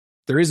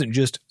there isn't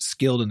just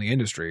skilled in the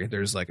industry.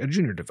 There's like a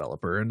junior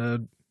developer and a,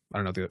 I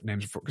don't know the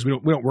names for, because we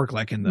don't work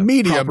like in the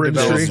medium proper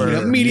industry.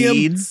 developer. Medium,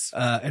 Leads,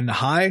 and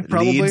high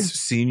probably. leads,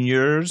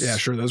 seniors. Yeah,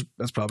 sure.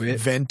 That's probably it.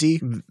 Venti.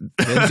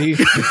 Venti,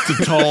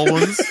 The tall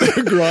ones.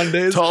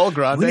 Grandes. Tall,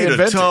 grande, We need and a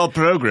Venti. tall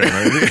programmer.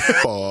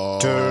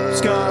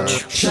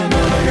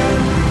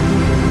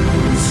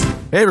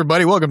 Hey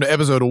everybody, welcome to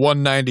episode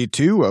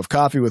 192 of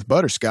Coffee with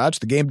Butterscotch,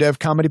 the game dev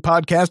comedy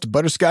podcast,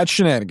 Butterscotch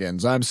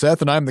Shenanigans. I'm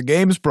Seth, and I'm the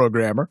games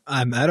programmer.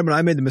 I'm Adam, and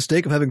I made the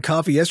mistake of having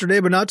coffee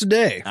yesterday, but not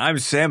today. I'm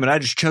Sam, and I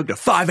just chugged a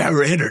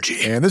 5-hour energy.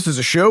 And this is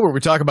a show where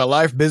we talk about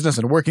life, business,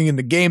 and working in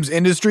the games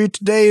industry.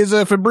 Today is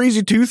a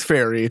Fabrizi Tooth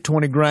Fairy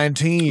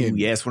 2019. Ooh,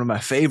 yes, one of my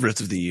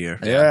favorites of the year.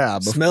 Yeah,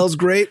 Smells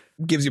great,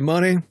 gives you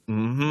money.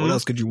 Mm-hmm. What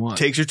else could you want?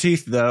 Takes your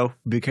teeth, though.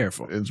 Be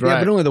careful. that's Yeah, right.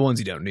 but only the ones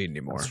you don't need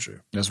anymore. That's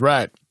true. That's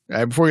right.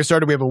 Before we get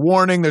started, we have a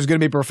warning. There's going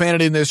to be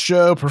profanity in this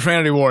show.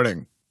 Profanity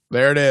warning.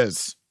 There it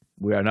is.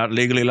 We are not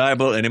legally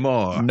liable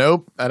anymore.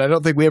 Nope. And I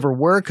don't think we ever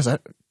were, because I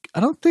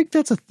don't think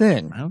that's a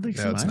thing. I don't think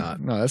so. No, it's either.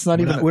 not. No, that's not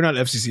even. We're not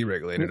FCC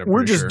regulated. I'm We're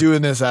pretty just sure.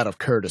 doing this out of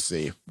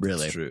courtesy,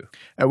 really. It's true.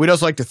 We'd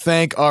also like to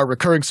thank our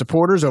recurring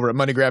supporters over at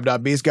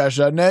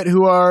moneygrab.bscotch.net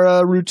who are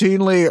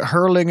routinely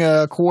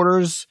hurling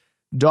quarters,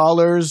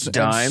 dollars,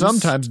 Dimes. and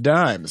sometimes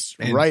dimes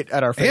And- right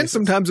at our faces. and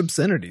sometimes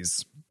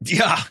obscenities.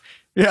 Yeah.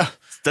 Yeah.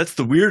 That's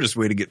the weirdest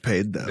way to get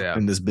paid, though, Yeah.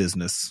 in this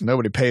business.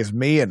 Nobody pays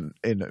me in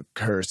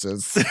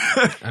curses.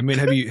 I mean,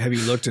 have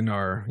you looked in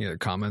our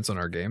comments on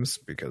our games,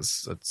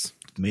 because that's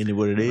Mainly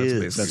what it That's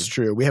is. basically- That's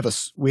true. We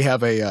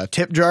have a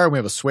tip jar and we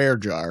have a swear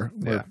jar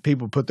where Yeah.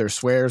 people put their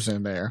swears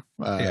in there.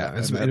 it's and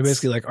and that's-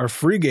 basically like our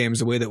free games.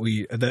 The way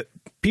that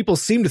people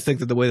seem to think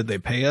that the way that they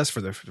pay us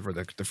for the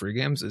free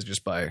games is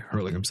just by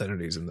hurling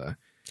obscenities in the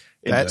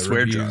That's swear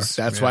reviews. jars.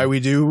 That's Yeah. why we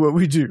do what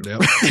we do.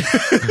 Yep.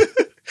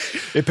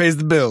 It pays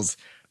the bills.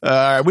 All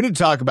right, we need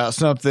to talk about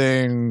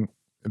something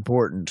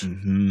important,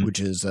 Mhm. which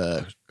is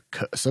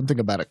something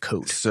about a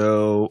coat.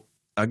 So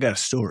I got a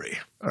story.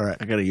 All right,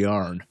 I got a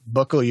yarn.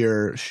 buckle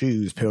your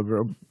shoes,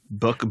 pilgrim.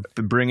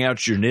 Bring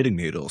out your knitting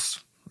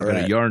needles. I got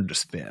Right. a yarn to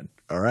spin.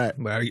 All right,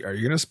 Well, are you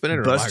going to spin it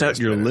or Bust am I out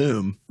gonna your spin it?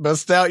 loom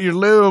bust out your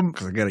loom.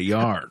 because I got a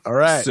yarn. All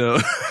right. So,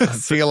 I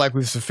feel like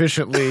we've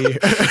sufficiently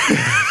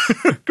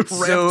ramped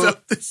So-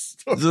 up this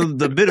story.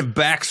 the bit of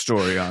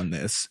backstory on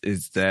this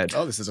is that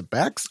Oh, this is a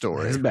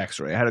backstory. Here's a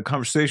backstory. I had a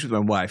conversation with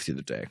my wife the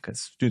other day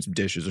because doing some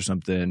dishes or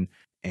something,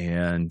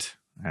 and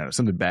I don't know,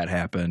 something bad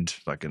happened,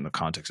 like in the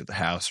context of the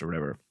house or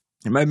whatever.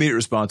 And my immediate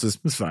response is,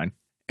 "It's fine."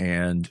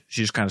 And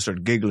she just kind of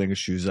started giggling, and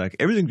she was like,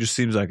 "Everything just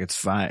seems like it's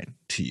fine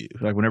to you.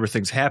 Like whenever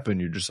things happen,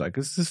 you're just like,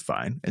 this is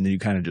fine," and then you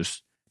kind of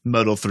just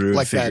muddle through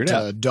Like and figure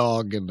that it out.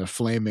 dog in the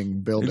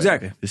flaming building.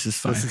 Exactly. This is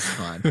fine. This is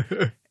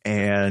fine.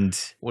 And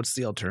What's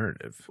the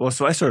alternative? well,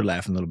 so I started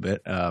laughing a little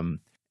bit, and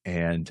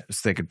I was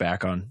thinking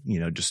back on,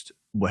 just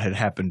what had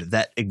happened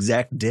that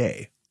exact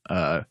day,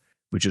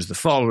 which is the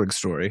following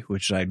story,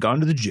 which I had gone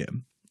to the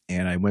gym,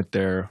 and I went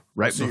there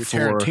right So before.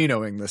 you're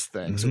Tarantinoing this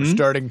thing. So we're Mhm.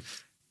 starting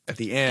at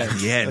the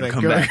end. Yeah, and then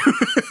come going-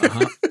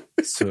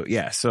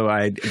 back. So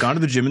I'd gone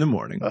to the gym in the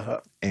morning, Uh-huh.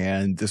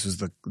 and this was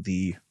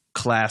the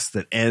class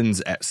that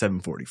ends at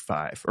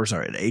 7:45, or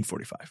sorry, at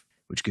 8:45,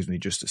 which gives me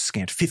just a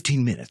scant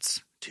 15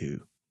 minutes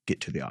to get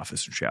to the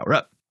office and shower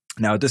up.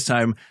 Now, at this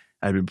time,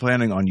 I'd been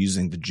planning on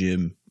using the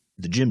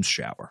gym's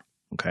shower,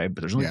 okay?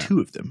 But there's only Yeah. 2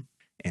 of them.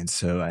 And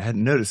so I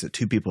hadn't noticed that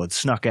 2 people had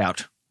snuck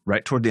out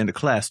right toward the end of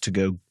class to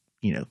go,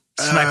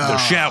 snipe their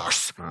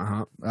showers.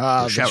 Uh-huh.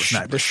 Ah, The shower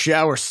sniper. the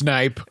shower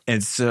snipe.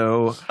 And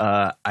so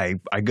I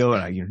go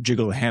and I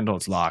jiggle the handle,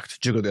 it's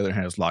locked. Jiggle the other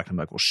handle, it's locked. I'm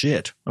like, well,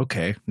 shit.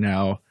 Okay,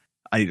 now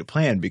I need a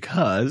plan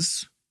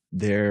because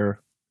they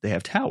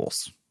have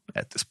towels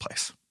at this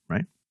place,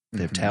 right?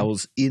 They have Mhm.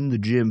 towels in the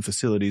gym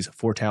facilities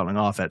for toweling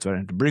off at, so I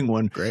didn't have to bring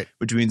one, Great.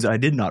 which means I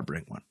did not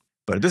bring one.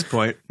 But at this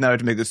point, now I have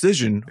to make a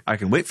decision. I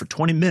can wait for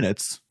 20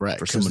 minutes Right.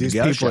 for Because someone to these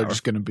get out of people the are shower.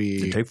 just going to It's be.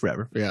 gonna take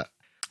forever. Yeah.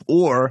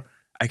 Or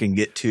I can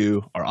get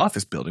to our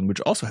office building, which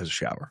also has a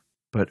shower,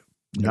 but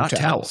No not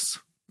towels. towels.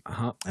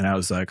 Uh-huh. And I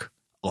was like,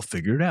 I'll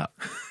figure it out.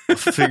 I'll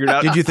figure it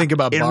out. Did you think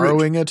about It re-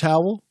 borrowing a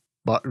towel?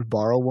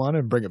 Borrow one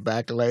and bring it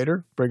back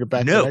later? Bring it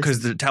back No, the next- because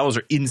the towels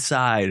are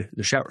inside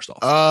the shower stalls.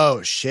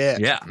 Oh,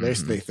 shit. Yeah. They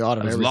thought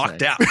of I was everything.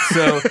 locked out.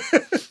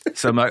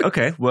 So I'm like,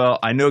 okay, well,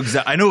 I know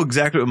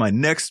exactly what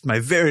my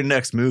very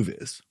next move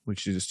is,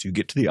 which is to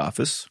get to the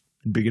office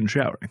and begin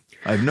showering.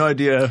 I have no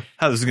idea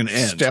how this is going to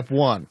end. Step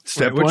one.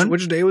 Step Wait, one.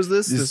 Which day was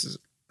this? This- This is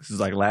This is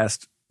like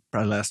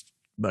probably last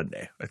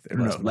Monday. I think.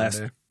 No, Last last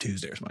Monday.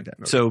 Tuesday or something like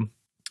that. Okay.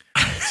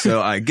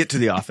 So I get to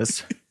the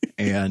office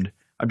and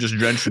I'm just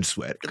drenched in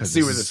sweat Let's because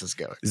see where this is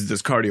going. this is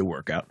this cardio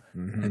workout.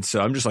 Mhm. And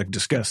so I'm just like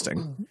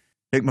disgusting.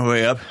 Make my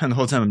way up, and the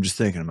whole time I'm just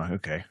thinking, I'm like,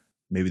 okay,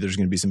 maybe there's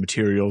going to be some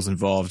materials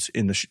involved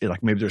in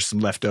like maybe there's some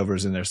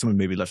leftovers in there. Someone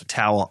maybe left a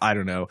towel. I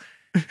don't know.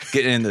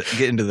 Get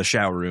into the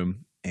shower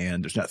room,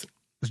 and there's nothing.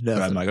 There's But I'm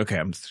nothing. like, okay,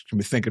 I'm going to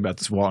be thinking about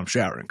this while I'm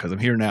showering because I'm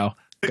here now.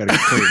 Got to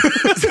get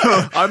clean.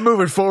 So I'm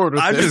moving forward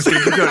with I'm this. just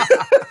going to keep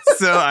going.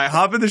 So I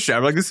hop in the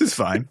shower, like, this is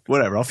fine.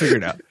 Whatever, I'll figure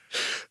it out.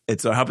 And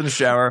so I hop in the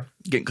shower,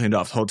 getting cleaned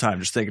off the whole time,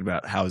 just thinking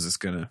about how is this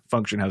going to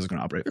function, how is it going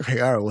to operate. Okay,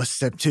 all right, what's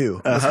step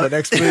 2? What's the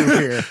next move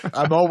here?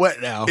 I'm all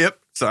wet now. Yep.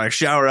 So I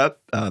shower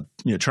up, turn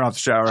off the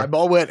shower. I'm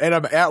all wet, and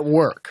I'm at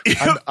work.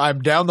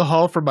 I'm down the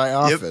hall from my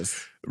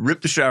office.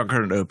 Rip the shower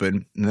curtain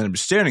open, and then I'm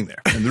just standing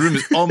there. And the room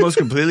is almost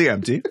completely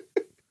empty,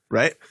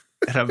 right?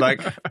 And I'm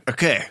like,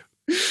 okay.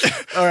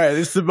 All right,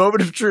 this is the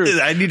moment of truth.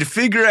 I need to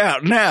figure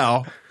out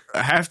now.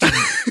 I have to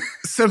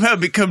somehow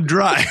become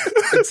dry.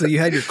 And so you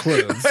had your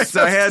clothes.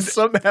 So I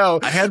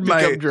had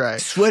my dry.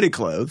 sweaty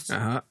clothes.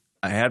 Uh-huh.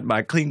 I had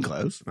my clean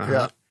clothes.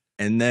 Uh-huh.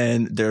 And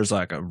then there's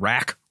like a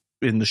rack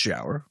in the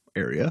shower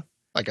area.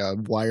 Like a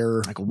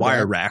wire.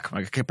 Rack.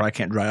 I probably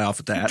can't dry off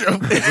with that.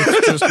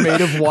 It's just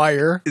made of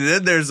wire. And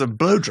then there's a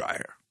blow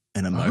dryer.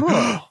 And I'm like,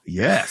 oh,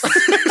 yes.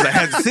 'Cause I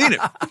hadn't seen it.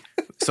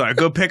 So I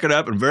go pick it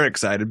up. I'm very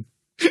excited.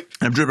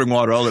 I'm dripping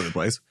water all over the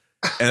place.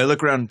 And I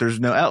look around, there's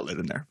no outlet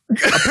in there.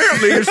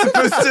 Apparently, you're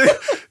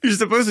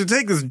supposed to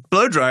take this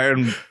blow dryer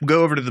and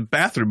go over to the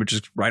bathroom, which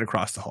is right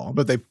across the hall.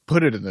 But they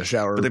put it in the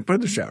shower. But they put it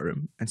in the shower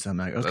room. And so I'm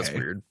like, okay. That's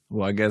weird.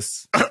 Well, I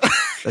guess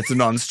that's a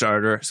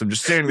non-starter. So I'm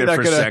just standing there You're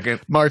for not a gonna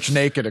second. march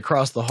naked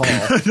across the hall.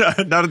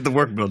 Not at the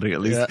work building,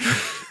 at least.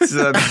 Yeah.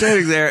 So I'm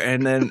standing there,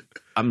 and then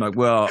I'm like,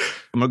 well,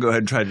 I'm going to go ahead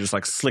and try to just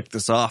like slick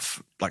this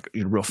off like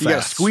real fast. You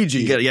got to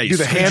squeegee. You do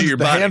the squeegee hand, your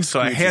the body. hand So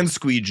I squeegee. hand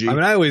squeegee. I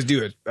mean, I always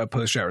do a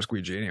post-shower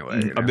squeegee anyway.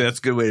 You know? I mean, that's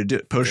a good way to do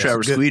it. Post-shower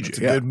It's a good- squeegee. It's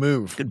a good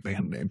move. Good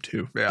band name,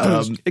 too.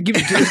 Yeah. It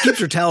keeps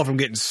your towel from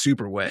getting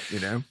super wet, you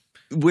know?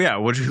 Well,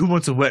 yeah, who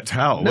wants a wet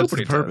towel? What's the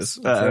Nobody purpose?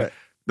 does. That's right.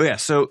 But yeah,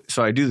 so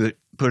I do the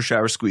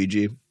post-shower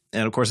squeegee.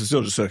 And of course, it's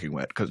still just soaking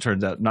wet because it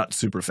turns out not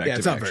super effective. Yeah,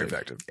 it's not actually. very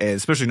effective. And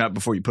especially not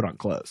before you put on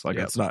clothes. Like,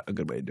 that's not a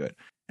good way to do it.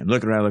 And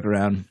look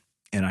around,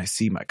 and I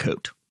see my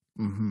coat.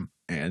 Mm-hmm.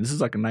 And this is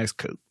like a nice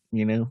coat,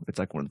 you know? It's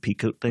like one of the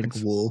peacoat things.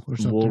 Like wool or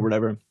something. Wool or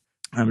whatever.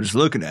 I'm just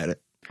looking at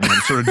it. And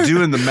I'm sort of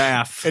doing the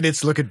math. And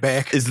it's looking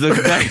back. It's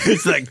looking back.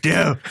 It's like,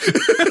 no.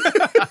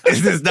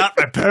 This is not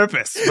my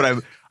purpose.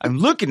 But I'm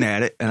looking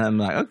at it, and I'm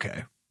like,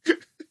 okay.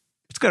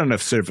 It's got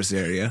enough surface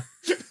area.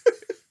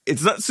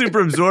 It's not super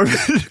absorbent.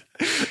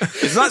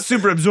 It's not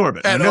super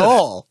absorbent. At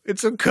all.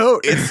 It's a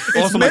coat. It's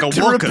also meant like a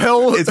to wool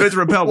repel coat. It's meant to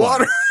repel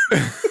water.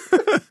 water.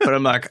 But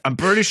I'm like, I'm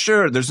pretty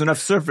sure there's enough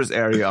surface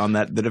area on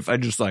that if I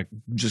just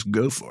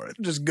go for it.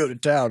 Just go to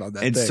town on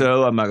that And thing.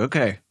 so I'm like,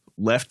 okay,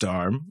 left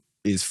arm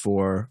is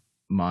for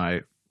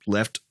my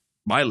left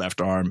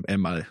arm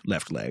and my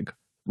left leg.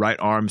 Right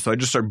arm. So I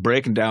just start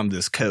breaking down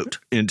this coat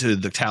into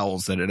the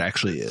towels that it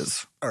actually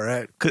is. All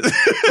right.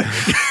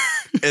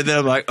 And then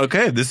I'm like,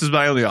 okay, this is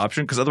my only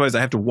option because otherwise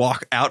I have to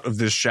walk out of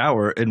this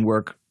shower and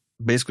work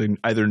basically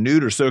either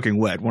nude or soaking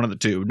wet, one of the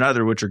two,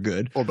 neither of which are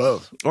good. Or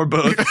both.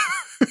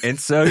 And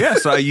so,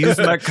 so I used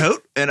my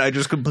coat and I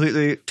just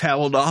completely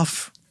toweled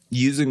off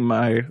using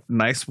my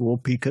nice wool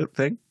pea coat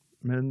thing.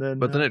 And then,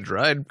 But then it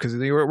dried because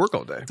then you were at work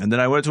all day. and then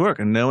I went to work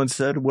and no one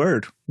said a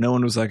word. No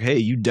one was like, hey,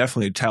 you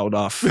definitely toweled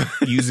off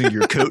using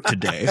your coat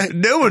today.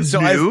 No one So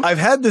knew. I've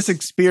had this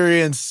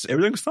experience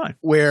Everything was fine.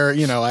 where,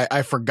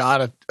 I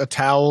forgot a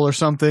towel or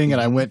something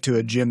and I went to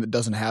a gym that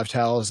doesn't have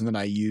towels and then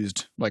I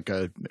used like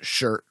a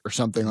shirt or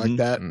something like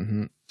that.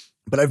 Mm-hmm.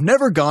 But I've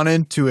never gone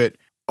into it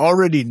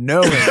already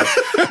knowing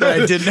that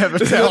I didn't have a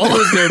towel.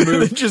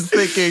 Just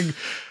thinking,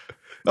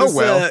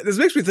 This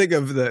makes me think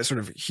of the sort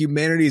of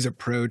humanity's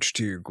approach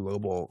to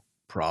global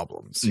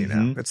problems. You know,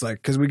 Mhm. it's like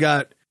because we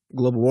got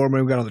global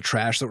warming, we got all the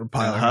trash that we're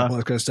piling Uh-huh. up, all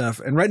this kind of stuff,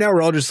 and right now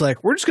we're all just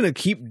like, we're just going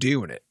to keep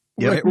doing it.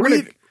 Yep.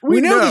 We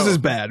know this is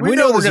bad. We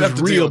know we're this gonna is have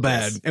to deal real with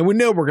bad, this. and we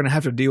know we're going to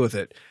have to deal with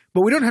it.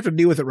 But we don't have to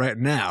deal with it right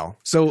now.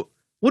 So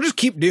we'll just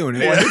keep doing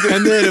it,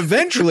 and then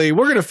eventually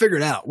we're going to figure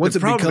it out once The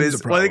it problem becomes is,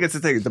 a problem. well, I think that's the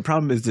thing. The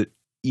problem is that,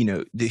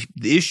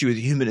 the issue with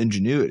human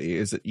ingenuity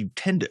is that you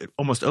tend to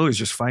almost always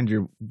just find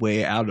your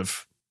way out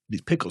of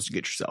these pickles you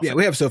get yourself yeah, in.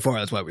 we have so far.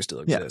 That's why we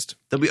still Yeah. exist.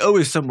 There'll be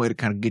always some way to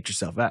kind of get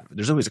yourself out.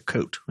 There's always a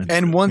coat.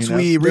 and once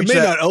we There reach may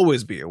that, not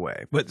always be a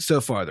way, but so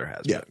far there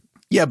has Yeah. been.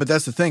 yeah, but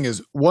that's the thing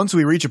is once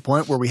we reach a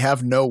point where we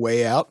have no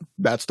way out,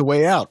 that's the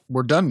way out.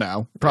 We're done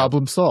now.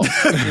 Problem solved.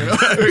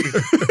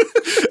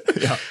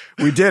 Yeah,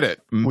 we did it.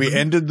 Mhm. We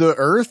ended the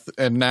earth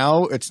and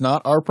now it's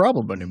not our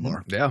problem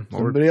anymore. Yeah,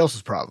 Somebody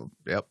else's problem.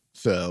 Yep.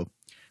 So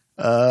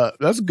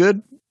that's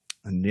good.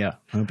 And yeah,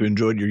 I hope you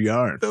enjoyed your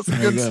yarn. That's a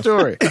There you good go.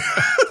 story.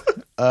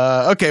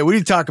 Okay, we need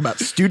to talk about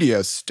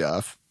studio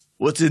stuff.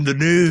 What's in the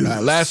news?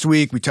 Last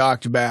week we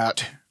talked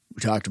about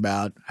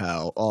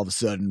how all of a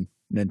sudden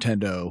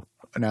Nintendo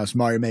announced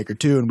Mario Maker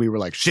 2 and we were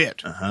like,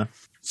 shit. Uh-huh.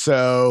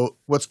 So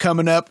what's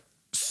coming up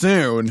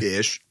soon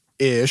Ish.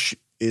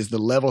 is the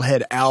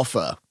Levelhead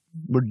Alpha.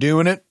 We're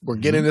doing it. We're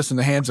getting this in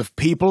the hands of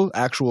people,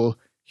 actual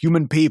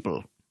human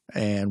people,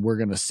 and we're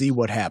going to see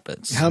what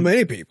happens. How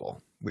many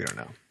people? We don't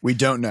know. We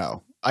don't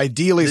know.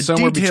 Ideally, The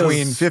somewhere details-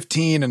 between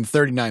 15 and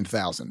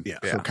 39,000. Yeah.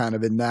 So kind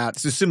of in that.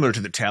 This is similar to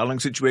the toweling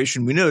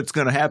situation. We know it's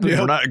going to happen. Yep.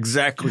 We're not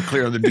exactly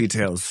clear on the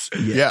details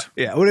yet. Yeah.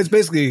 Yeah, well, it's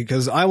basically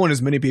because I want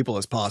as many people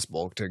as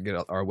possible to get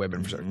our web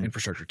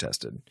infrastructure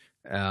tested.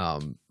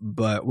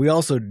 But we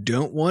also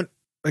don't want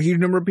a huge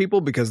number of people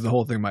because the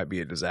whole thing might be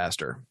a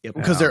disaster. Yep.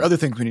 Because there are other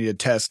things we need to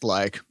test,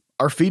 like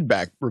our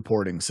feedback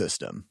reporting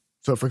system.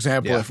 So, for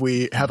example, Yeah. if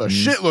we have a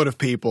shitload of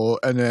people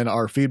and then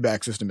our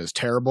feedback system is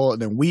terrible,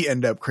 and then we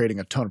end up creating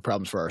a ton of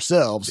problems for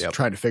ourselves, Yep.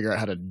 trying to figure out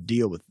how to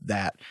deal with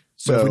that.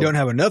 So So if we don't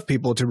have enough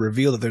people to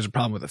reveal that there's a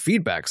problem with the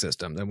feedback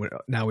system, then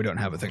now we don't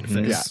have a thing to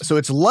fix. yeah, so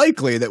it's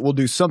likely that we'll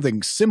do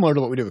something similar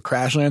to what we do with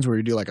Crashlands, where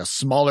we do like a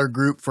smaller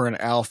group for an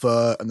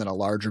alpha and then a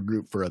larger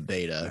group for a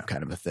beta,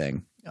 kind of a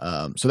thing.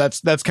 So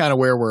that's kind of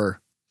where we're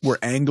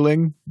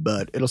angling,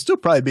 but it'll still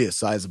probably be a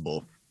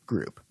sizable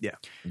group. Yeah.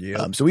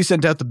 So we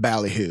sent out the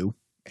Ballyhoo,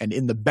 and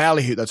in the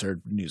Ballyhoo, that's our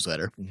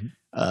newsletter.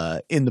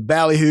 Mhm. In the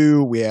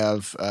Ballyhoo, we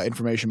have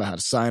information about how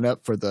to sign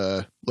up for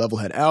the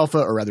Levelhead Alpha,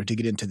 or rather to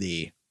get into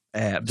the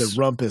Abs.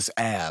 Rumpus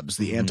Abs,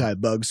 the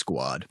anti-bug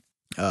squad.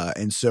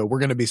 And so we're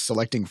going to be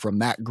selecting from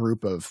that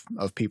group of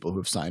people who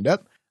have signed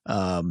up.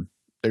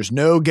 There's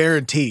no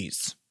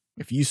guarantees.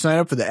 If you sign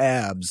up for the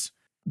Abs,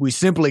 we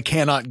simply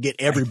cannot get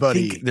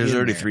everybody. I think there's in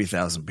already there.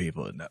 3,000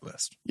 people in that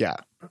list Yeah.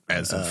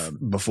 as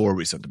of before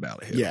we sent the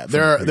ballot. Yeah,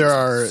 there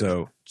are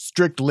so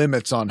strict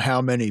limits on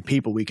how many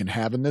people we can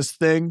have in this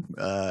thing,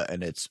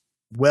 and it's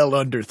well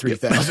under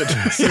 3,000.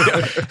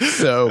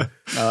 So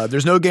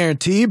there's no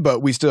guarantee,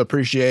 but we still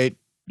appreciate,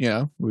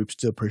 we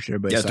still appreciate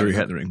everybody. yeah, throw your signing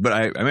hat up. in the ring.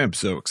 But I'm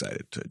so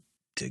excited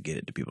to get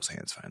it to people's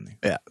hands finally.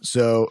 Yeah.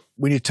 So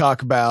we need to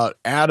talk about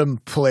Adam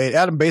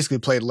basically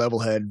played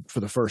Levelhead for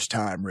the first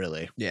time,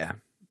 really. Yeah.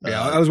 Yeah,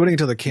 I was waiting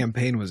until the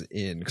campaign was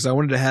in because I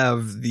wanted to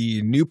have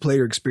the new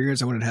player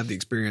experience. I wanted to have the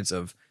experience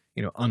of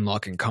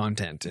unlocking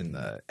content in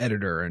the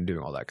editor and doing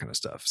all that kind of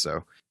stuff.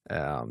 So,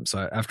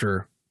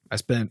 after I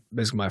spent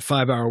basically my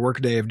 5-hour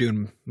workday of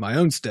doing my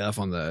own stuff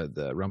on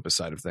the Rumpus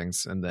side of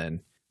things, and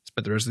then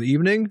spent the rest of the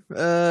evening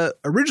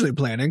originally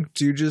planning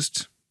to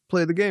just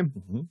play the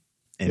game.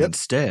 And Yep.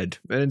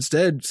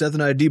 instead, Seth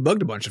and I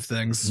debugged a bunch of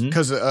things.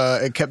 Because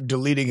it kept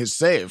deleting his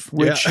save,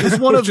 which Yeah. is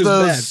one Which of is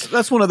those. bad.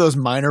 That's one of those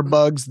minor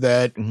bugs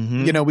that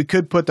Mhm. we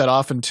could put that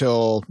off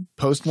until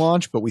post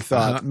launch, but we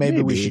thought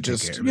maybe we Maybe should take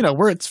just care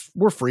of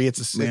we're free. It's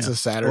a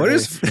Saturday. Well,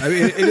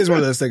 it is one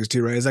of those things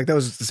too, right? It's like that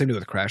was the same thing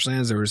with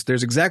Crashlands.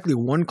 There's exactly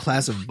one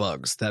class of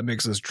bugs that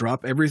makes us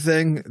drop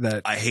everything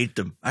that I hate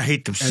them. I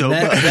hate them and so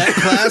that, much. that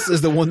class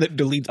is the one that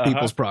deletes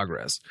people's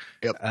progress.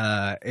 Yep.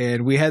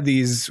 And we had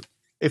these.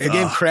 If the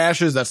game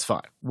crashes, that's fine.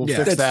 We'll Yeah.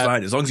 fix That's that.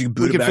 fine as long as you can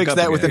boot We it can back fix up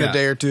that again. within Yeah. a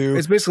day or two.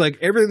 It's basically like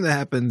everything that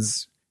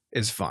happens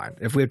is fine.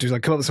 If we have to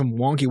come up with some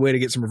wonky way to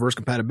get some reverse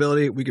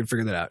compatibility, we can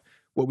figure that out.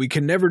 What we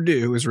can never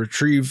do is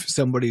retrieve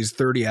somebody's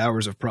 30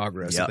 hours of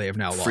progress that they have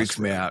now lost. Freaks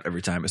me out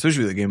every time,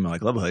 especially with a game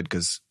like Levelhead.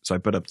 Because I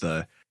put up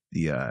the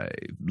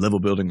level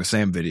building with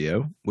Sam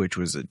video, which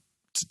was a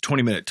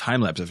 20-minute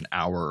time lapse of an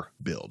hour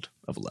build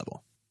of a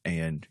level.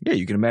 And yeah,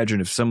 you can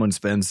imagine if someone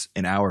spends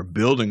an hour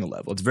building a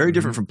level, it's very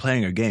different from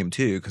playing a game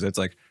too, because it's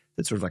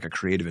sort of like a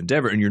creative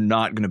endeavor, and you're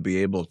not going to be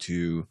able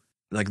to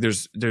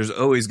there's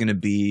always going to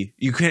be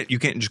you can't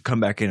just come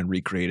back in and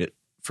recreate it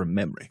from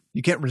memory.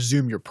 You can't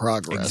resume your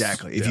progress.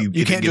 Exactly. If If you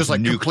it can't gets just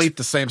nuked. complete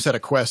the same set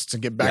of quests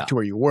and get back Yeah. to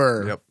where you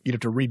were. Yep. You'd have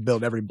to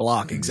rebuild every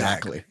block.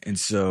 Exactly. And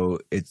so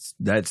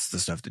that's the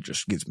stuff that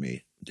just gives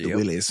me the Yep.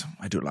 willies.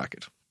 I don't like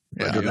it.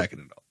 Yeah. I don't like it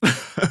at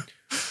all.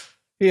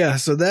 Yeah,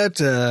 so that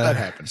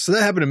happened. So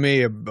that happened to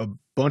me a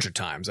bunch of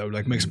times. I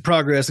would make some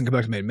progress and come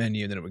back to main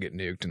menu, and then it would get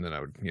nuked, and then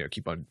I would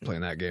keep on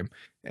playing that game.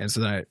 And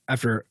so then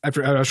after I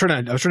was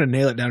trying to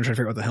nail it down and try to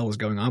figure out what the hell was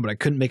going on, but I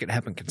couldn't make it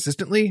happen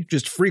consistently,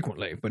 just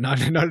frequently, but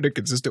not in a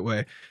consistent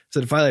way.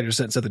 So then finally I just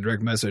sent Seth a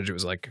direct message. It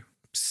was like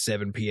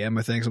 7 p.m.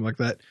 I think, something like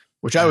that.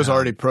 Which I was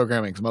already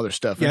programming some other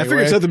stuff. Yeah, I anyway.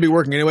 figured something would be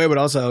working anyway, but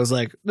also I was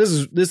like, this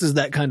is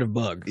that kind of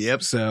bug.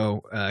 Yep.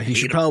 So he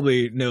should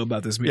probably know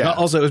about this. Yeah.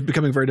 Also, it was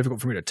becoming very difficult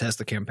for me to test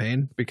the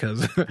campaign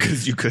because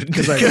Because you couldn't.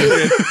 I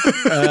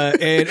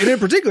couldn't. And in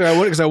particular,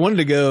 I wanted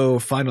to go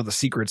find all the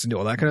secrets and do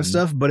all that kind of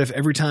stuff. But if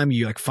every time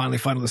you finally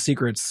find all the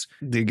secrets,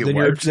 They get then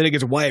wiped. then it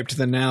gets wiped.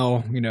 Then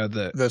now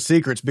the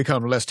secrets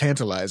become less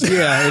tantalizing.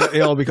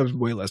 it all becomes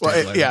way less. Well,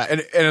 tantalizing. yeah,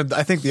 and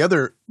I think the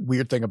other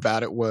weird thing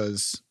about it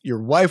was your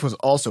wife was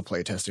also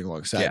playtesting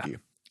alongside Yeah. you,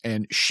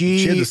 and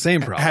she had the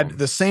same problem. Had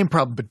the same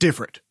problem, but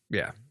different.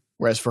 Yeah.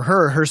 Whereas for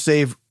her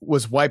save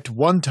was wiped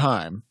one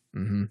time,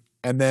 Mm-hmm.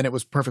 and then it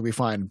was perfectly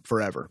fine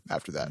forever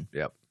after that.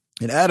 Yep.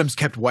 And Adams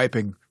kept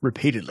wiping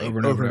repeatedly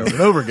Over over and and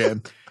over. over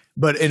again,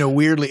 but in a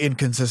weirdly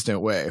inconsistent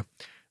way.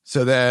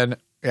 So then,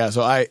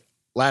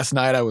 last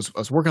night I was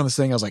working on this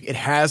thing. I was like, it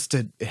has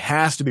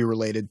to be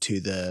related to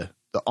the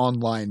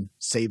online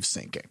save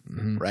syncing,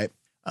 Mm-hmm. right?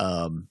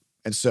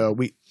 And so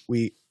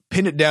we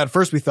pinned it down.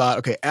 First, we thought,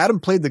 okay, Adam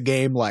played the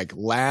game like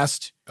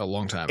last A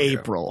long time ago.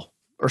 April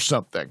or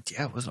something.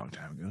 Yeah, it was a long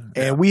time ago.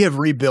 And we have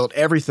rebuilt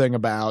everything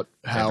about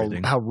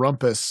Everything. how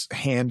Rumpus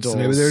handles. So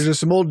maybe there's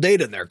just some old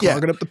data in there Yeah.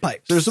 clogging up the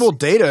pipes. There's some old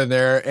data in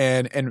there,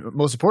 and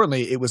most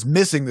importantly, it was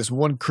missing this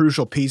one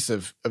crucial piece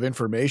of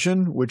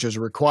information, which is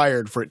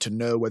required for it to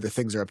know whether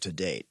things are up to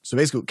date. So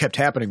basically, what kept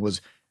happening was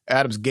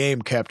Adam's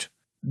game kept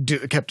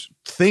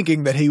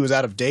thinking that he was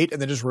out of date,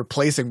 and then just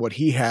replacing what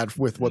he had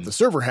with what the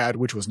server had,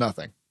 which was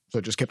nothing. So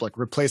it just kept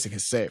replacing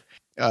his save.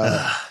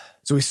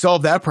 So we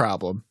solved that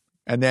problem.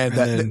 And then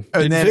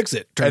didn't fix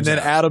it. And then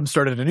Adam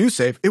started a new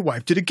save. It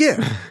wiped it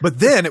again. But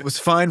then it was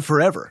fine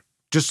forever.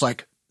 Just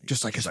like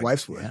his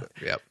wife's was. Yeah.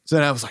 Yep. So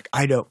then I was like,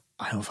 I don't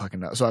fucking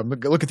know. So I'm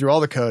looking through all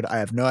the code. I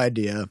have no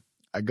idea.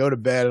 I go to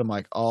bed. I'm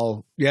like,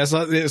 all yeah.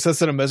 So it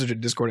sent a message at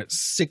Discord at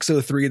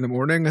 6:03 in the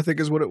morning. I think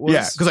is what it was.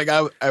 Yeah, because like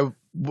I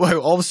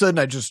all of a sudden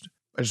I just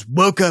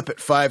woke up at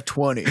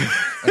 5:20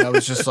 and I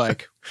was just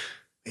like,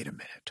 wait a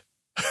minute.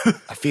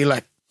 I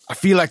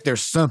feel like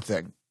there's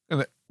something,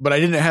 but I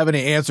didn't have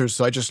any answers,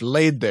 so I just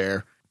laid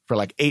there for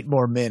like 8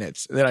 more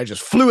minutes. And then I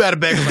just flew out of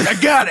bed. I was like,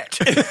 I got it.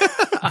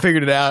 I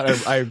figured it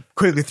out. I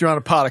quickly threw on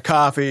a pot of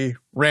coffee,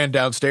 ran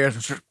downstairs,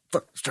 and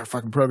start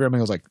fucking programming.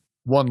 I was like,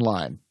 one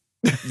line.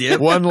 Yep.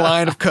 One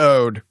line of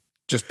code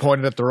just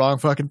pointed at the wrong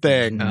fucking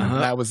thing.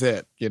 That was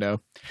it,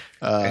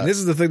 and this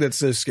is the thing that's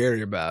so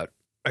scary about,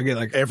 again,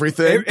 like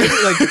everything,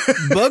 like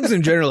bugs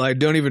in general. I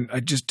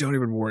just don't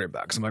even worry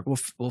about, because I'm like,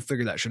 we'll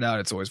figure that shit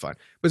out. It's always fine.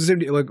 But it's the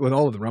same, like with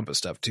all of the Rumpus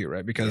stuff too,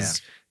 right?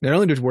 Because not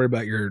only do we worry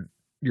about your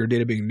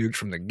data being nuked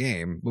from the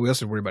game, but we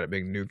also worry about it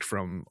being nuked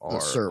from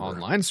our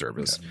online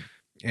service. Yeah.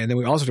 And then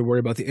we also have to worry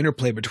about the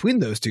interplay between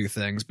those two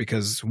things,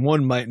 because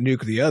one might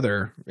nuke the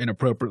other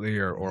inappropriately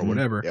or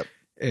whatever. Yep.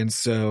 And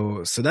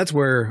so that's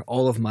where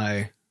all of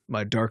my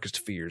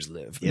darkest fears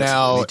live. Yes,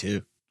 now, me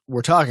too.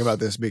 We're talking about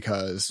this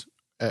because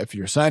if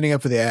you're signing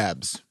up for the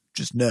abs,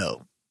 just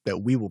know that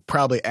we will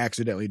probably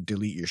accidentally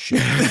delete your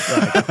shit.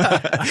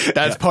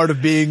 That's part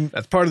of being.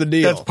 That's part of the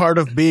deal. That's part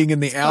of being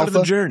in the alpha. Part of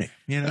the journey.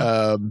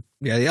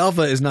 The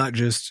alpha is not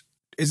just.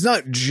 It's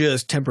not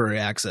just temporary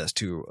access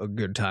to a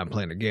good time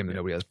playing a game that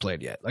nobody has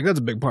played yet. Like, that's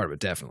a big part of it,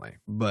 definitely.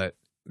 But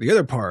the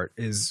other part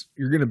is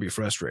you're going to be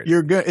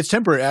frustrated. It's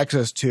temporary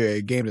access to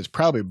a game that's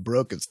probably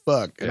broke as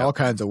fuck in all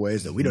kinds of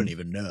ways that we don't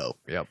even know.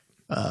 Yep.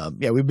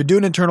 We've been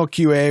doing internal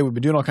QA. We've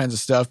been doing all kinds of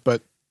stuff,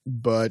 but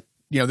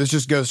this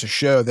just goes to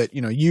show that,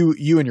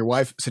 you and your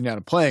wife sitting down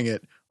and playing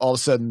it, all of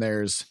a sudden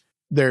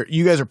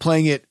you guys are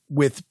playing it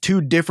with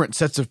 2 different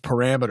sets of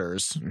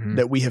parameters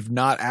that we have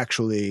not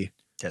actually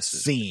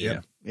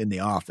seen in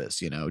the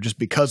office, just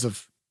because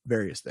of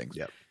various things.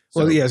 Yep.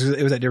 So, well, yeah,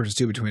 it was that difference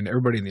too between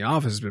everybody in the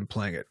office has been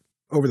playing it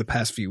over the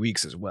past few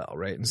weeks as well,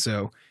 right? And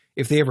so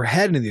if they ever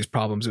had any of these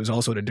problems, it was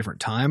also at a different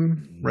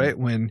time, right?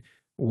 When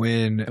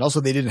and also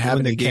they didn't have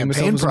any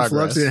campaign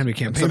progress. They didn't have any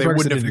campaign so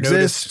progress. They wouldn't have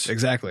noticed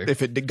exactly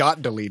if it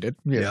got deleted.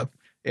 Yeah.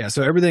 Yeah.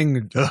 So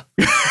everything.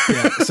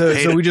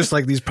 So we just,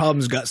 like, these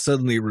problems got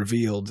suddenly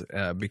revealed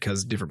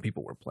because different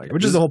people were playing,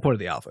 which is the whole point of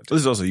the alpha.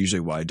 This is also usually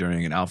why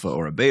during an alpha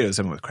or a beta,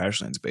 something with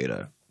Crashlands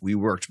beta, we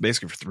worked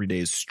basically for 3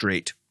 days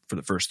straight for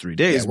the first 3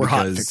 days. Yeah, we're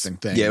hot fixing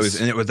things. Yeah,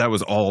 that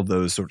was all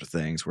those sorts of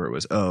things where it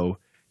was,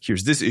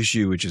 here's this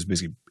issue, which is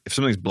basically if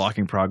something's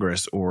blocking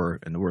progress or,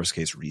 in the worst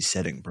case,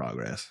 resetting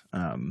progress.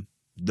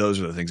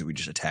 Those are the things that we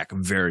just attack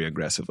very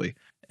aggressively.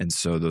 And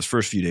so those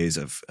first few days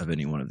of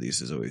any one of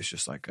these is always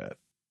just like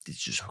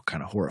it's just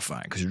kind of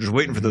horrifying, because you're just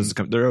waiting for those to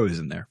come. They're always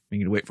in there. You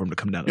need to wait for them to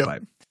come down the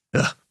pipe.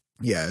 Ugh.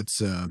 Yeah,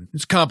 it's a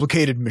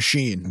complicated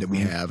machine that we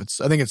have.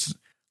 I think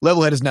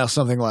Levelhead is now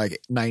something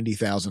like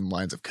 90,000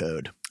 lines of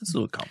code. It's a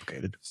little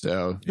complicated.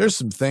 So there's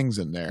some things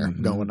in there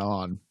going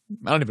on.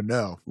 I don't even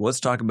know. Let's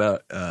talk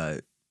about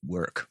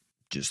work,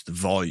 just the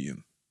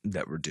volume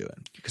that we're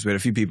doing. Because we had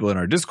a few people in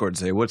our Discord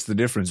say, what's the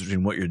difference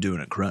between what you're doing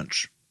at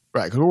Crunch?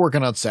 Right, because we're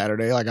working on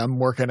Saturday. Like, I'm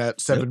working at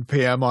 7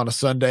 p.m. on a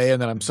Sunday,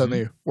 and then I'm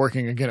suddenly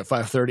working again at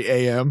 5:30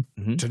 a.m.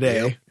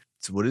 today. Yep.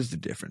 So what is the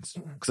difference?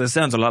 Because it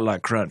sounds a lot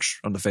like Crunch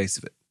on the face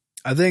of it.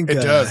 I think it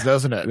does,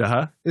 doesn't it?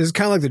 It's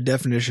kind of like the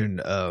definition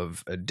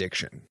of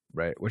addiction,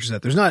 right? Which is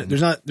that there's not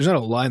a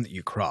line that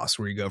you cross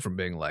where you go from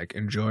being like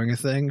enjoying a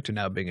thing to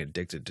now being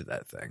addicted to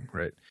that thing,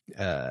 right?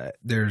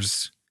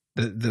 There's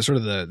the sort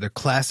of the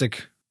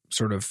classic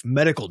sort of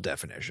medical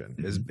definition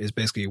is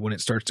basically when it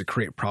starts to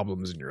create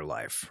problems in your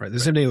life, right? The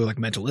same thing with like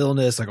mental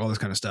illness, like all this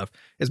kind of stuff,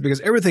 is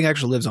because everything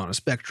actually lives on a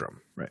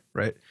spectrum,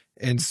 right?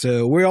 And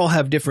so we all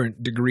have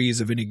different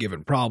degrees of any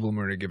given problem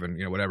or any given,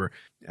 whatever.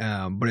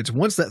 But it's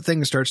once that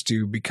thing starts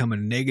to become a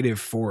negative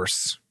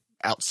force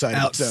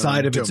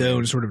outside of its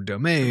own sort of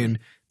domain,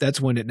 that's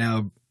when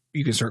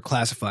you can start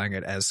classifying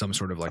it as some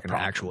sort of like an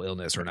actual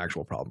illness or an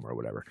actual problem or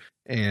whatever.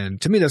 And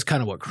to me, that's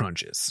kind of what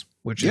Crunch is,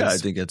 I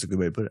think that's a good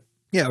way to put it.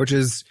 Yeah, which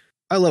is,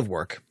 I love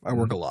work. I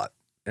work a lot.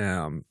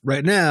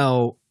 Right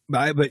now,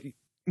 but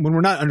when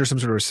we're not under some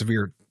sort of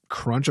severe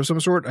crunch of some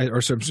sort,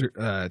 or some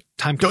time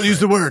constraint. Don't use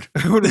the word.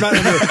 When we're not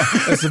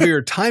under a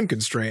severe time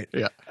constraint,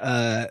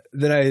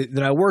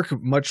 then I work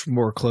much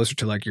more closer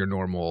to like your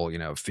normal,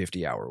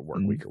 50-hour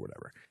work week or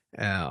whatever.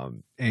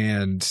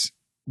 And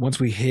once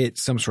we hit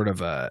some sort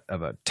of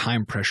a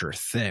time pressure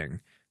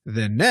thing,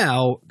 then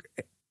now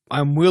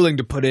I'm willing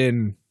to put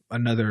in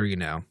another,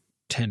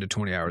 10 to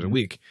 20 hours a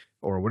week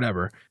or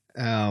whatever.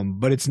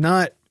 But it's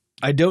not,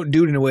 I don't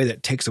do it in a way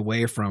that takes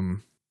away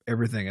from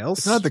everything else.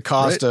 It's not the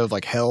cost of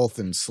like health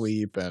and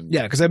sleep and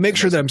because I make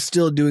sure that I'm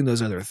still doing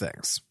those other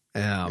things.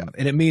 And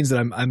it means that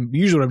I'm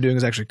usually what I'm doing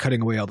is actually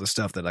cutting away all the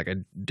stuff that like I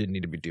didn't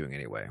need to be doing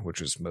anyway,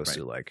 which is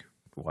mostly like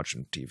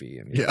watching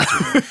TV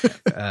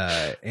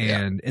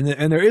and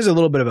and there is a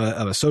little bit of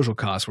a social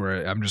cost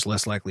where I'm just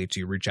less likely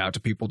to reach out to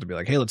people to be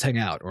like, hey, let's hang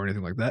out or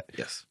anything like that.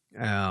 Yes.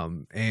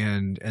 And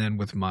then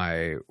with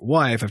my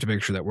wife, I have to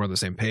make sure that we're on the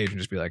same page and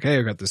just be like, hey,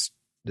 I've got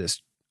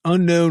this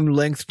unknown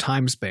length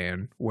time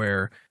span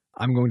where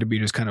I'm going to be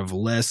just kind of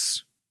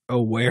less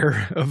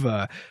aware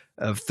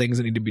of things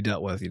that need to be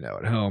dealt with,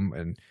 at home.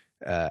 And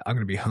I'm going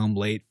to be home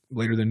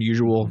later than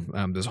usual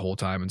this whole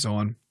time and so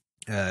on,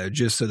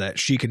 just so that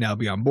she can now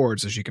be on board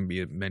so she can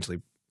be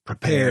mentally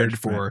prepared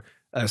for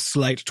a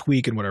slight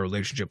tweak in what our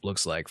relationship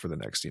looks like for the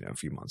next,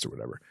 few months or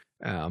whatever.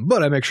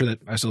 But I make sure that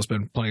I still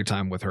spend plenty of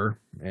time with her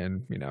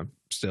and,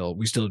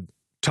 we still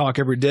talk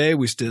every day.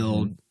 We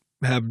still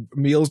have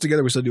meals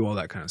together. We still do all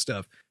that kind of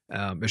stuff.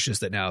 It's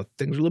just that now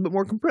things are a little bit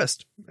more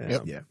compressed.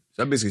 Yeah.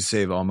 So I basically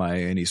save all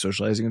any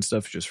socializing and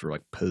stuff just for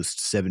like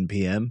post 7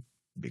 p.m.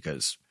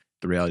 because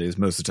the reality is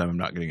most of the time I'm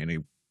not getting any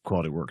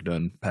quality work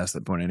done past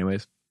that point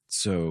anyways.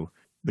 So,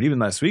 but even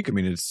last week, I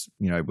mean, it's,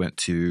 I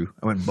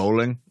went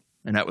bowling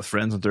and out with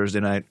friends on Thursday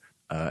night,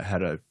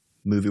 had a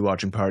movie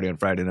watching party on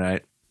Friday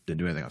night. Didn't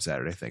do anything on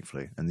Saturday,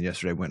 thankfully. And then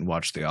yesterday went and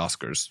watched the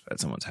Oscars at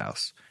someone's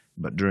house.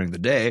 But during the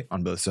day,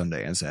 on both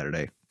Sunday and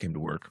Saturday, came to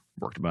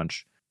worked a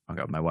bunch, hung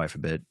out with my wife a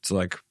bit. So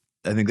like,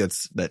 I think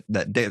that's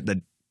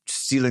that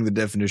stealing the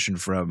definition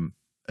from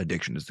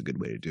addiction is the good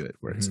way to do it.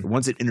 Where it's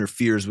once it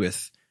interferes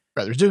with.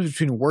 Right. There's a difference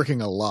between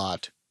working a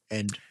lot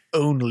and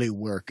only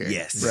working.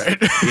 Yes. Right.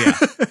 Yeah.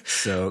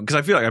 So, because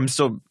I feel like I'm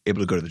still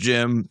able to go to the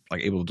gym,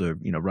 like able to,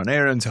 run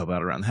errands, help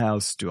out around the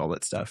house, do all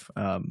that stuff.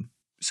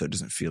 So it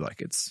doesn't feel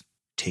like it's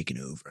taken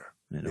over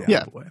in a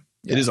horrible way.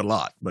 Yeah. It is a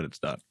lot, but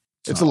it's not.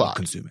 It's a lot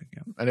consuming.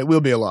 Yeah. And it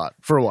will be a lot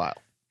for a while.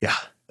 Yeah.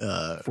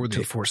 For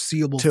the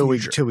foreseeable till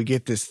future. we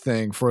get this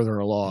thing further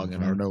along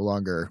and are no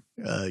longer,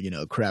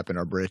 crap in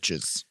our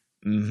britches.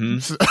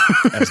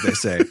 As they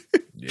say.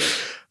 Yeah.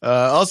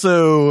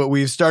 Also,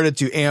 we've started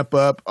to amp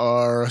up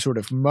our sort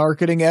of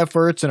marketing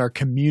efforts and our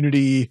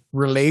community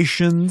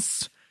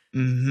relations.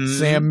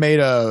 Sam made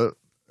a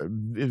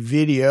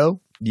video.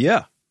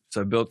 Yeah.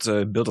 So I built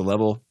a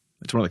level.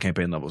 It's one of the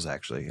campaign levels,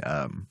 actually,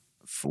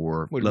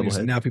 for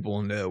Levelhead. Now people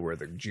will know where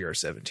the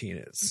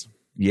GR17 is.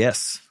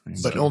 Yes.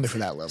 But only for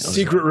that level.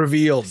 Secret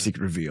revealed.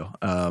 Secret reveal.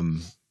 But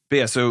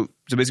yeah, so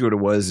basically what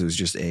it was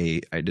just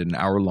I did an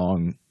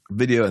hour-long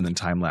video and then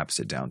time-lapsed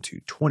it down to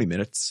 20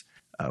 minutes.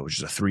 Which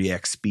is a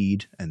 3x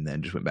speed, and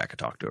then just went back and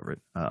talked over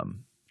it.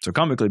 So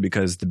comically,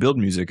 because the build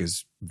music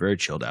is very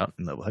chilled out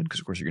in Levelhead, because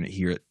of course you're going to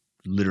hear it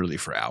literally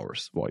for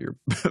hours while you're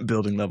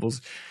building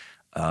levels.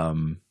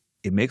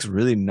 It makes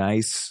really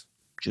nice,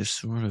 just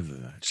sort of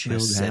a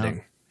chilled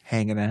setting,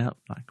 hanging out,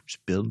 like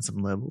just building some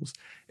levels.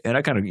 And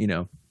I kind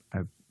of,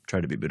 I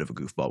tried to be a bit of a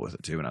goofball with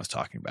it too when I was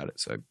talking about it.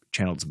 So I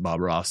channeled some Bob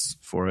Ross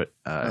for it.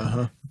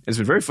 It's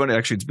been very funny.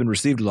 Actually, it's been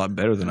received a lot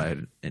better than I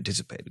had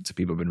anticipated. So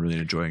people have been really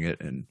enjoying it.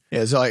 And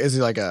yeah, is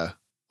it like a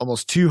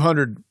almost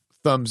 200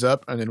 thumbs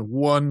up and then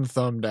 1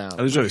 thumb down?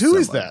 Who is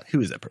that?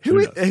 Who is that person?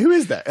 Who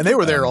is that? And they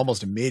were there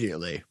almost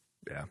immediately.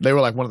 Yeah, they were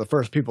like one of the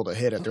first people to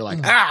hit it. They're like,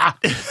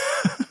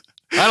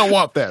 I don't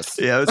want this.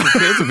 Yeah, I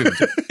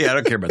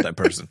don't care about that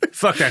person.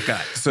 Fuck that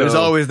guy. So there's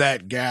always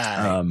that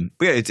guy.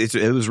 But yeah,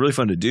 it was really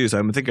fun to do. So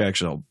I think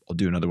actually I'll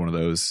do another one of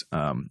those.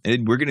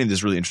 And we're getting to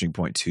this really interesting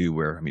point too,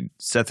 where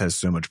Seth has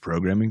so much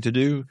programming to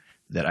do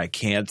that I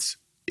can't,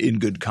 in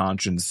good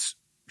conscience,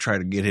 try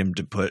to get him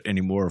to put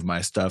any more of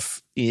my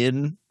stuff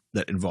in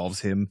that involves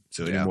him.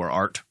 So any more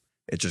art.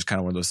 It's just kind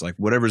of one of those like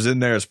whatever's in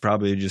there is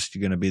probably just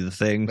going to be the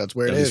thing. That's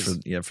where it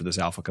is. For this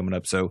alpha coming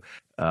up. So.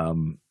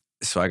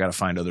 So I got to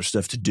find other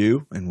stuff to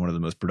do, and one of the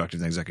most productive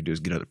things I could do is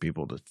get other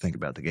people to think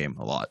about the game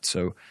a lot.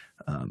 So,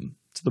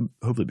 there'll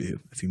hopefully be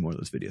a few more of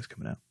those videos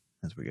coming out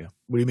as we go.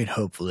 What do you mean?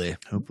 Hopefully.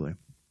 No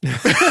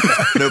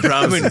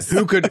promises.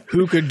 Who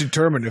could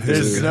determine if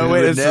there's no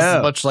way? This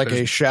is much like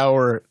a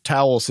shower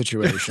towel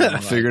situation.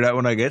 I'll figure it out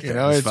when I get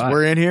there.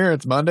 We're in here.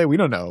 It's Monday. We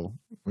don't know.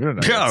 No,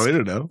 we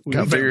don't know.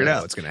 We'll figure it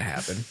out. What's going to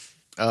happen?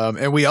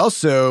 And we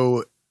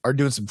also are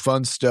doing some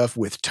fun stuff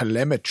with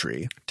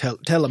telemetry.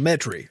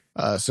 Telemetry.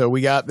 So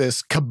we got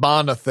this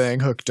Cabana thing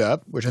hooked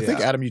up, which I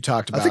think, Adam, you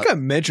talked about. I think I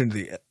mentioned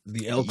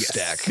the elk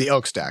stack. The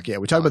elk stack, yeah.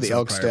 We talked about the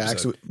elk stack.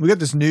 So we got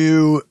this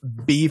new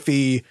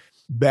beefy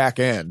back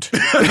end.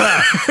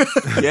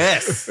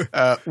 Yes.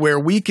 Where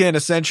we can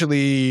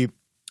essentially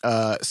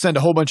send a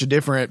whole bunch of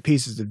different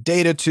pieces of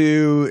data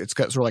to. It's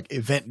got sort of like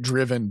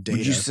event-driven data.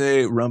 Would you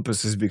say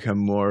Rumpus has become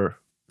more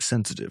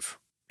sensitive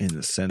in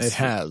the sense it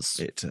has.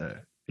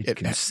 It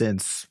can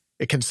sense.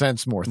 It can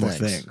sense more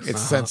things.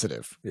 It's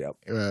sensitive. Yep.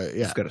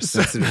 It's got a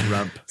sensitive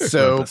rump.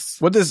 So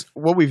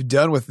what we've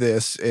done with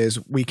this is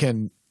we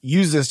can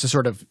use this to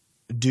sort of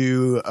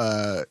do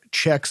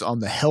checks on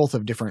the health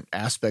of different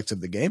aspects of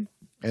the game.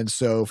 And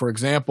so, for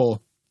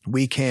example,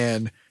 we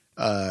can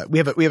we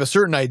have a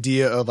certain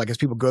idea of, like, as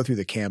people go through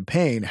the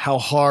campaign, how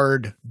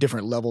hard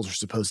different levels are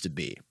supposed to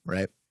be,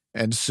 right?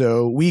 And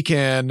so we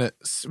can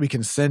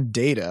send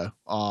data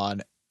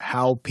on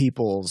how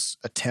people's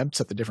attempts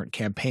at the different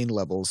campaign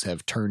levels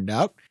have turned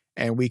out.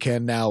 and we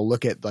can now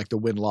look at like the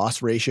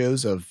win-loss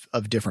ratios of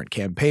different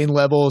campaign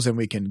levels, and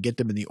we can get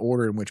them in the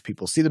order in which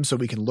people see them. So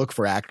we can look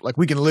for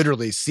we can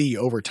literally see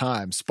over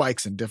time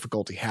spikes in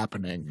difficulty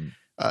happening,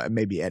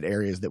 maybe at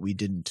areas that we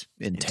didn't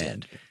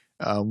intend.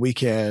 We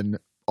can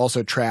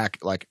also track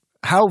like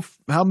how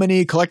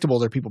many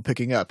collectibles are people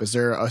picking up? Is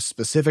there a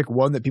specific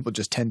one that people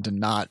just tend to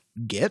not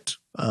get?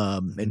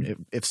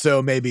 And if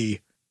so,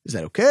 maybe is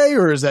that okay,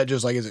 or is that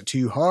just like, is it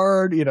too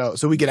hard? You know,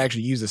 so we can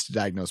actually use this to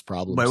diagnose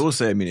problems. But I will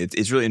say, I mean,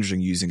 it's really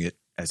interesting using it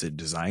as a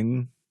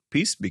design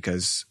piece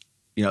because,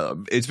 you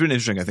know, it's been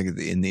interesting, I think,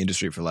 in the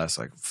industry for the last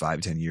like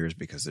 5-10 years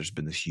because there's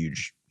been this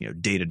huge, you know,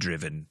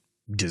 data-driven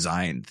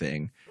design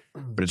thing.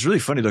 But it's really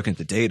funny looking at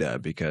the data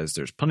because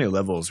there's plenty of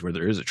levels where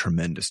there is a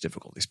tremendous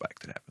difficulty spike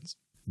that happens.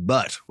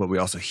 But what we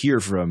also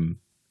hear from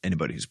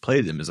anybody who's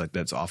played them is like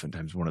that's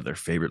oftentimes one of their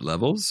favorite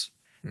levels.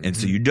 And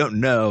so you don't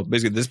know.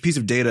 Basically, this piece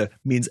of data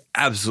means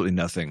absolutely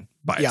nothing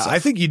by itself. I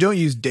think you don't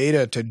use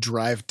data to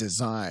drive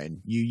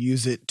design. You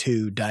use it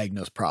to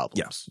diagnose problems.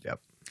 Yes. Yep.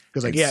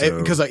 Because like,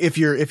 And because like if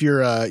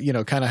you're you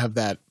know, kind of have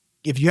that,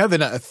 if you have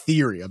a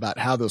theory about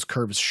how those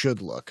curves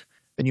should look,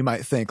 then you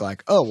might think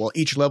like, oh, well,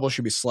 each level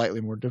should be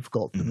slightly more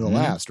difficult than the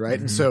last, right?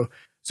 And so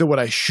what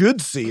I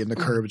should see in the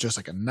curve is just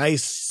like a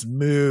nice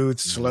smooth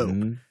slope,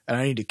 and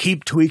I need to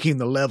keep tweaking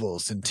the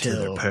levels until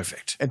they're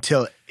perfect,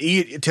 until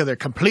they're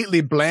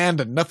completely bland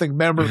and nothing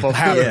memorable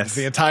happens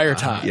the entire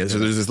time. Yeah. So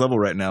there's this level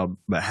right now,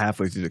 about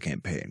halfway through the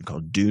campaign,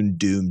 called Dune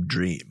Doom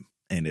Dream,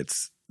 and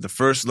it's the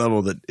first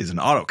level that is an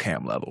auto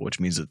cam level, which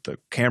means that the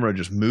camera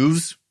just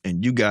moves,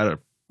 and you gotta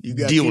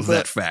deal with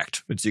that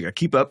fact. And so you gotta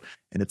keep up,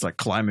 and it's like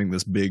climbing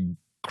this big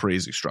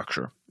crazy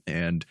structure,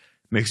 and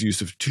makes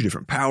use of 2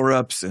 different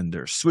power-ups, and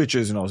there's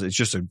switches and all this.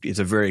 It's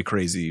a very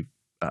crazy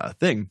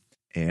thing.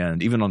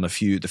 And even on the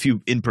few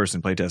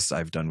in-person playtests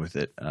I've done with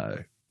it,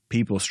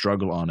 people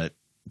struggle on it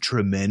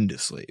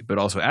tremendously. But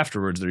also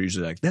afterwards, they're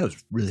usually like, that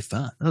was really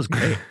fun. That was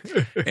great.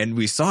 And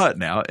we saw it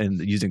now, and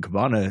using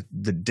Kibana,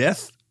 the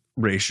death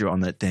ratio on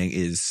that thing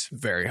is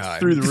very high,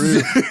 through the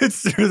roof.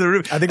 It's through the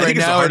roof. I think it's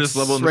the hardest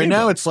level in the game.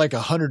 Now it's like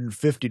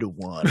 150 to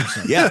 1 or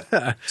something.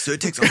 Yeah. So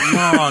it takes a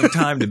long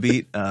time to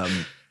beat.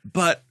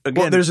 But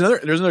again, there's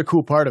another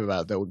cool part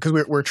about it though,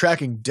 because we're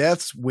tracking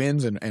deaths,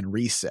 wins, and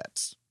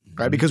resets,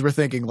 right? Because we're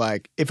thinking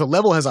like if a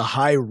level has a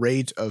high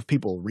rate of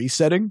people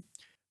resetting,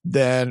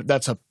 then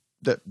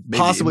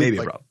possibly maybe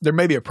a problem. There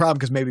may be a problem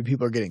because maybe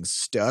people are getting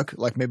stuck,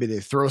 like maybe they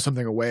throw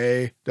something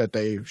away that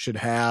they should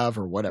have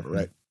or whatever,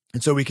 right?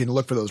 And so we can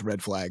look for those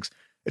red flags.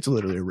 It's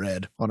literally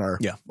red on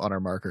our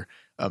marker.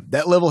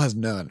 That level has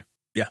none.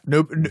 Yeah.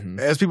 No.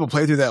 As people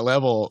play through that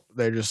level,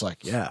 they're just like,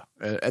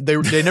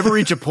 they never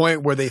reach a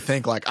point where they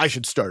think like I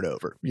should start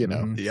over. You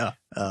know. Yeah.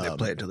 They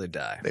play it till they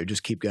die. They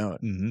just keep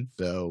going.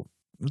 So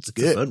it's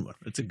good. A fun one.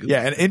 It's a good.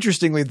 Yeah, and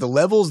interestingly, the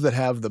levels that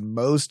have the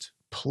most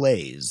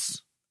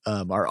plays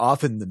are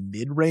often the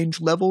mid-range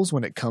levels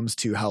when it comes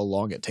to how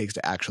long it takes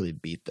to actually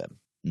beat them.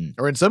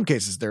 Or in some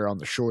cases, they're on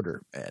the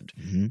shorter end.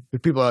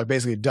 People are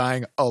basically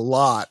dying a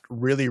lot,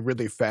 really,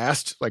 really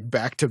fast, like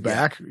back to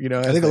back. You know,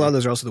 I think a lot of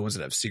those are also the ones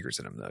that have secrets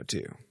in them, though,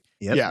 too.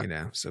 Yep. Yeah, you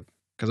know, so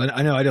because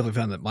I know I definitely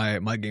found that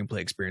my gameplay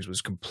experience was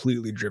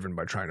completely driven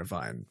by trying to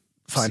find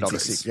all the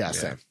secrets. Yeah,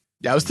 same.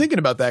 Yeah, I was thinking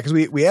about that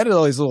because we added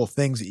all these little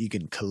things that you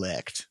can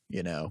collect,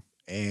 you know,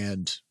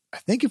 and I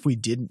think if we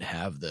didn't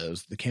have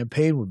those, the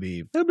campaign would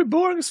be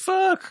boring as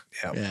fuck.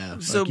 Yeah,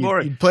 so like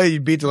boring.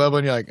 You'd beat the level,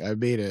 and you're like, I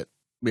beat it.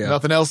 Yeah.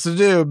 Nothing else to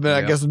do, but I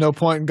guess there's no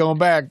point in going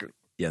back.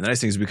 Yeah, the nice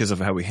thing is because of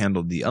how we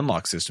handled the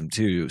unlock system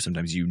too,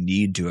 sometimes you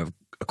need to have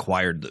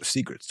acquired those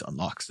secrets to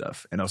unlock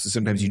stuff. And also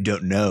sometimes you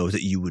don't know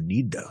that you would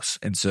need those.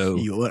 And so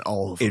you want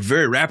all of them. It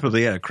very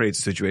rapidly creates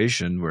a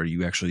situation where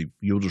you'll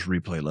just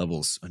replay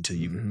levels until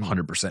you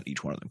 100%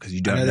 each one of them because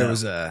you don't know.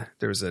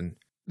 There was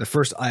the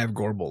first Eye of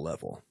Gorbel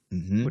level,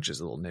 which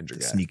is a little ninja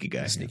guy. Sneaky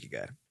guy. Sneaky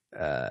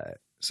guy.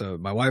 So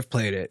my wife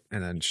played it,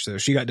 and then so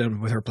she got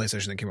done with her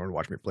PlayStation and came over to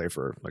watch me play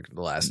for like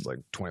the last like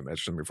 20 minutes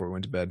or something before we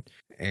went to bed.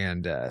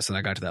 And so then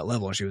I got to that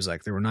level, and she was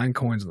like, there were 9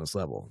 coins on this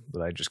level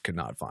that I just could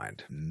not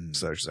find.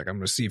 So she's like, I'm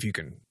going to see if you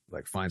can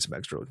like find some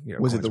extra. You know,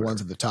 was it the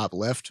ones at the top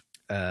left?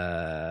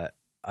 I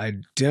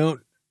don't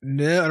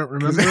know. I don't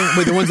remember.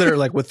 Wait, the ones that are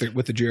like with the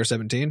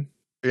GR17?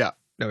 Yeah.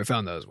 No, we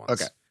found those ones.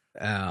 Okay.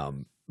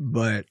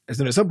 But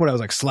then at some point I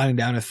was like sliding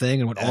down a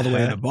thing and went all the way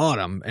to the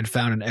bottom and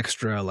found an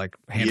extra like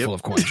handful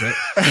of coins, right?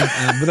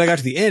 But I got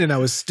to the end and I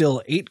was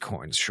still 8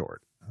 coins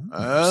short.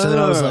 So then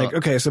I was like,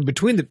 okay, so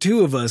between the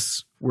two of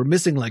us, we're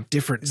missing like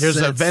different There's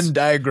sets. a Venn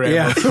diagram.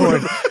 Yeah.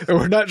 and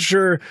we're not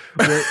sure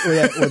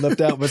what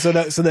left out. But so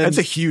then that's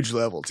a huge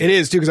level too. It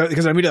is too,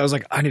 because I was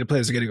like, I need to play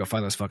this again to go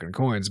find those fucking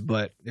coins.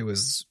 But it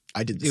was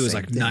was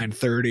like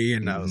 9:30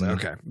 and I was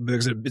like, okay,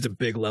 because it's a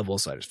big level,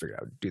 so I just figured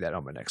I would do that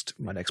on my next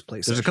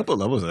play. There's a couple of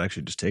levels that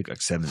actually just take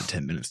like 7 to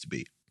 10 minutes to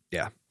beat.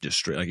 Yeah. Just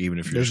straight, like even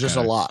if you're there's just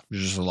a lot.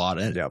 There's just a lot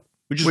in it. Yep.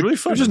 Which is really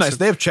fun. Which is nice.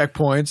 They have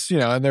checkpoints, you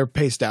know, and they're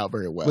paced out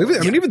very well. I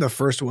mean, even the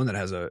first one that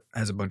has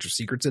a bunch of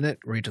secrets in it,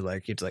 where you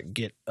have to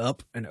get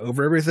up and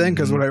over everything.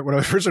 Because when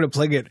I first started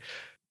playing it,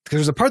 because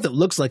there's a part that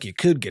looks like you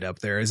could get up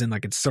there, as in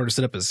like it's sort of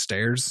set up as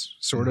stairs,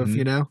 sort of,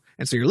 you know?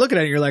 And so you're looking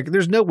at it, you're like,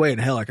 there's no way in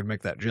hell I can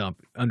make that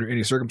jump under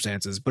any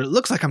circumstances, but it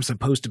looks like I'm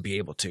supposed to be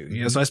able to,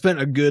 you know? So I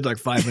spent a good like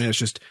 5 minutes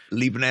just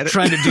leaping at it,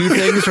 trying to do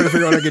things, trying to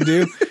figure out what I could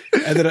do.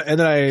 And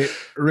then I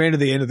ran to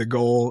the end of the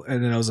goal,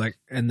 and then I was like,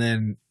 and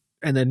then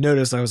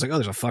noticed, I was like, oh,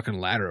 there's a fucking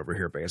ladder over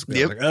here,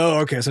 basically. I was like, oh,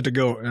 okay, so I have to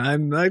go. And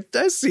I'm like,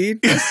 I see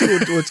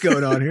what's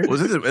going on here. Well,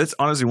 that's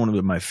honestly one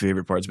of my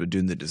favorite parts about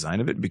doing the design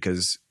of it,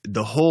 because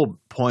the whole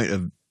point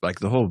of like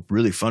the whole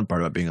really fun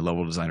part about being a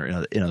level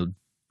designer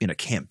in a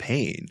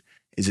campaign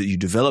is that you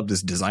develop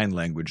this design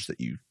language that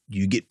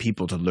you get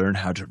people to learn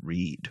how to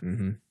read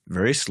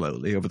very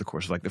slowly over the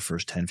course of like the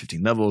first 10,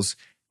 15 levels,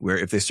 where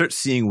if they start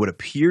seeing what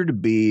appear to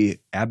be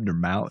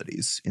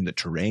abnormalities in the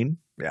terrain,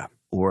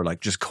 or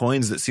like just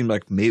coins that seem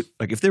like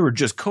if they were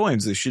just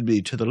coins, they should be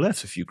to the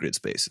left a few grid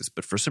spaces.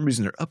 But for some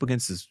reason, they're up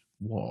against this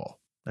wall.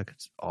 Like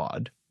it's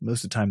odd.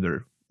 Most of the time,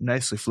 they're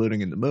nicely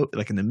floating in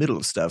the middle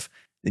of stuff.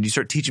 Then you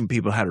start teaching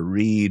people how to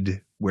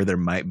read where there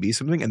might be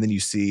something. And then you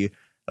see,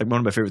 like one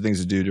of my favorite things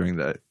to do during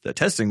the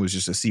testing was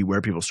just to see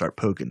where people start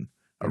poking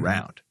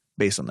around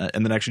based on that.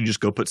 And then actually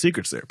just go put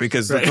secrets there.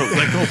 Because the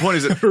whole point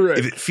is that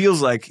if it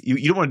feels like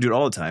you don't want to do it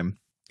all the time,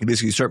 you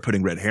basically start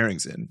putting red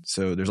herrings in.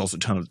 So there's also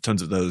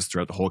tons of those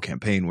throughout the whole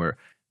campaign, where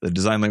the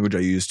design language I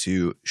use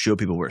to show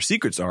people where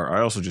secrets are,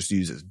 I also just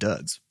use as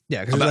duds.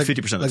 Yeah, because about like,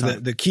 50% of the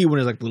time. The key one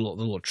is like the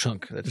little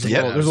chunk. That's There's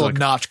a little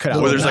notch cut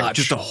out. Or there's like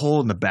just a hole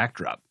in the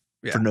backdrop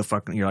for no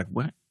fucking. You're like,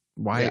 what?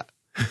 Why? Yeah.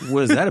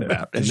 What is that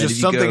about? And it's just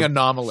something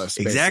anomalous.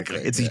 Exactly.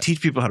 Basically. You teach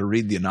people how to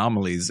read the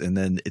anomalies, and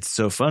then it's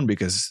so fun,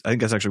 because I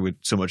think that's actually what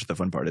so much of the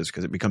fun part is,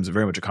 because it becomes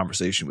very much a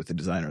conversation with the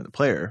designer and the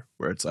player,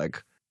 where it's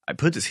like, I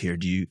put this here.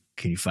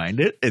 Can you find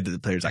it? And the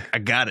player's like, I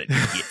got it.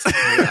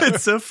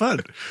 It's so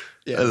fun.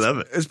 Yeah, I love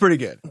it. It's pretty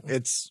good.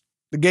 It's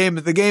the game.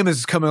 The game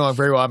is coming along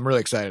very well. I'm really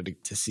excited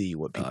to see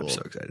what people. I'm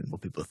so excited.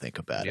 What people think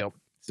about it.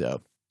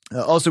 So,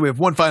 also we have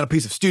one final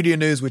piece of studio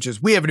news, which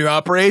is we have a new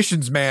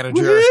operations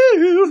manager.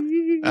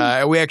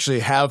 We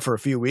actually have for a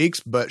few weeks,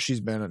 but she's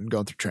been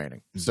going through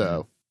training,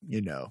 so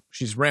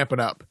she's ramping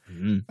up.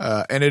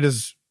 And it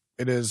is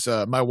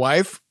my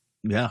wife,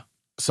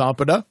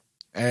 Sampada.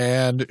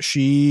 And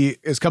she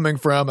is coming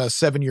from a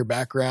 7-year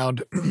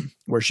background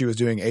where she was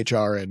doing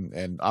HR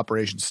and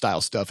operations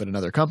style stuff at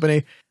another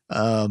company.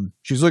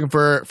 She's looking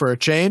for a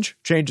change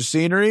of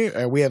scenery.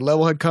 We had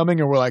Levelhead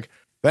coming, and we're like,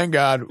 thank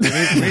God, we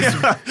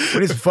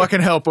need some fucking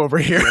help over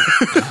here.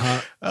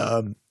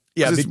 When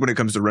it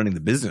comes to running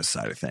the business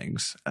side of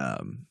things,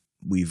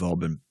 we've all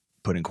been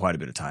putting quite a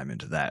bit of time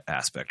into that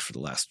aspect for the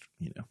last,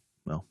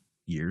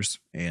 years,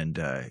 and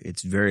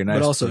it's very nice,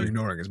 but also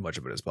ignoring as much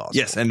of it as possible.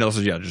 Yes, and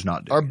also just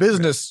not doing our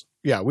business.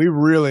 Yeah, we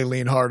really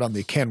lean hard on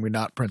the can we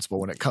not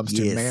principle when it comes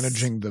to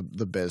managing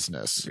the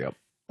business. Yep.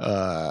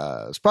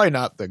 It's probably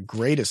not the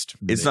greatest.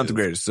 It's not the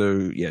greatest.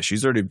 So yeah,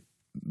 she's already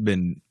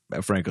been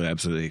frankly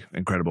absolutely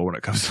incredible when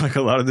it comes to like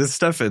a lot of this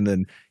stuff, and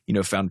then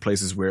found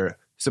places where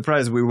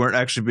surprised we weren't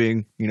actually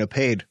being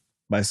paid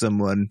by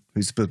someone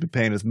who's supposed to be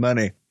paying us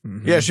money.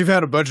 Yeah, she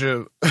found a bunch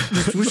of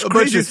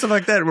crazy stuff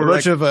like that. A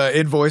bunch of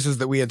invoices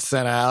that we had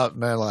sent out,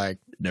 and they're like,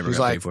 never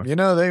got paid for. They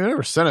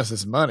never sent us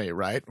this money,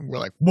 right? And we're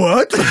like,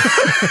 what?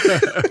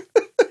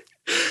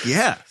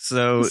 Yeah,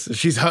 so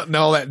she's hunting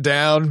all that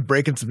down,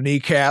 breaking some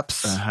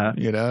kneecaps.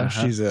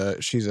 She's a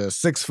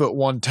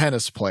 6'1"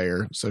 tennis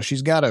player, so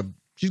she's got an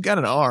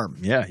arm.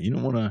 Yeah, you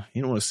don't want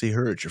to see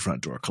her at your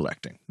front door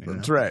collecting.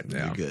 That's right.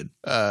 Yeah, good.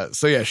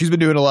 So yeah, she's been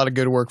doing a lot of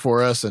good work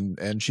for us,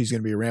 and she's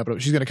going to be ramping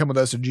up. She's going to come with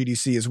us to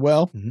GDC as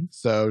well.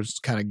 So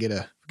just kind of get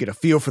a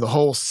feel for the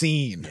whole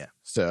scene. Yeah.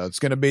 So it's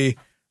going to be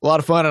a lot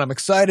of fun, and I'm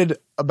excited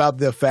about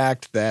the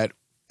fact that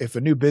if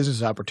a new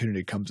business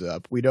opportunity comes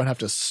up, we don't have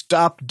to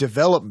stop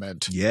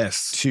development.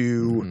 Yes.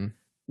 To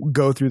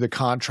go through the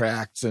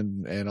contracts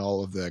and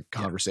all of the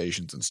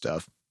conversations and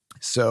stuff.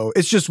 So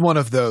it's just one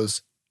of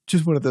those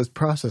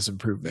process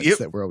improvements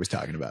that we're always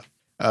talking about.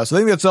 So I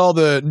think that's all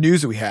the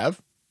news that we have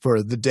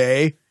for the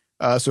day.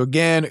 So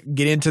again,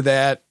 get into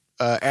that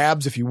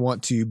abs if you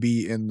want to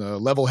be in the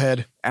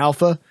Levelhead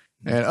Alpha.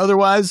 And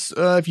otherwise,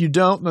 if you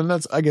don't, then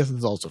I guess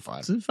it's also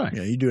fine. It's fine.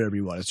 You do whatever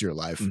you want. It's your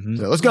life.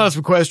 So let's go on to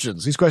some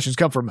questions. These questions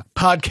come from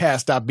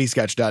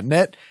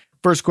podcast.bscotch.net.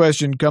 First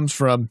question comes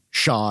from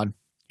Sean,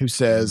 who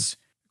says,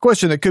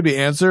 question that could be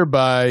answered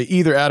by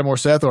either Adam or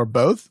Seth or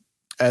both.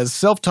 As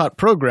self-taught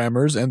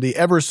programmers and the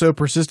ever so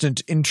persistent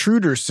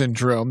intruder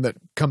syndrome that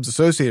comes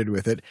associated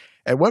with it,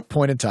 at what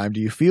point in time do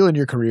you feel in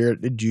your career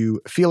did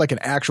you feel like an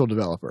actual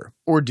developer?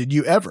 Or did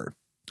you ever?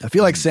 I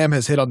feel like Sam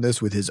has hit on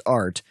this with his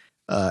art,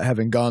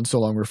 having gone so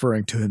long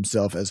referring to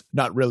himself as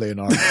not really an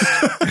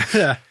artist.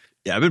 Yeah,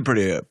 I've been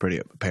pretty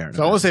apparent.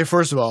 So I want to say,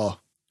 first of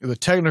all, the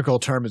technical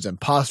term is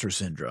imposter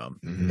syndrome.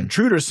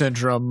 Intruder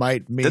syndrome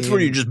might mean... That's where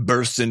you just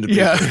burst into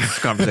people's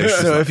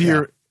conversations. So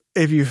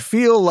if you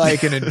feel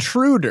like an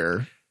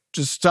intruder,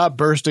 just stop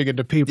bursting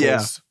into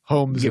people's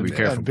homes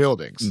and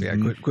buildings. Yeah,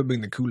 quit being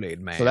the Kool-Aid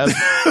man.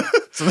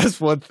 So that's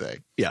one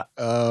thing. Yeah.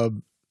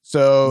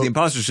 So The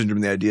imposter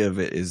syndrome, the idea of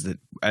it is that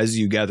as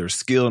you gather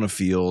skill in a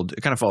field,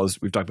 it kind of follows,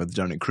 we've talked about the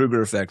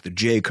Dunning-Kruger effect, the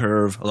J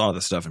curve, a lot of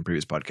the stuff in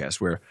previous podcasts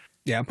where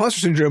Yeah, imposter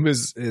syndrome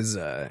is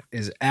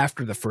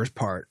after the first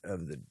part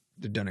of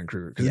the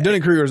Dunning-Kruger, because the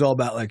Dunning-Kruger is all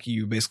about like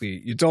you basically,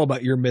 it's all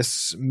about your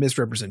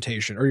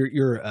misrepresentation or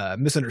your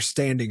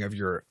misunderstanding of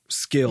your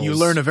skills. you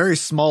learn a very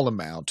small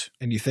amount,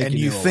 and you think and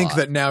you you know a think lot.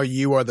 that now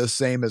you are the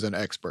same as an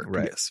expert.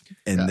 Right. yes.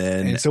 And Yeah.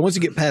 then And so once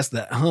you get past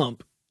that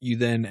hump, you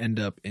then end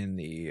up in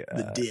the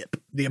dip,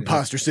 the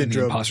imposter in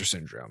syndrome the imposter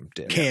syndrome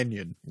dip.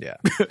 canyon. Yeah.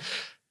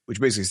 which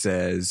basically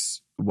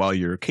says while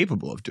you're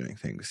capable of doing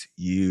things,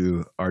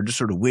 you are just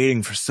sort of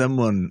waiting for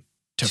someone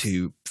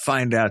to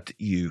find out that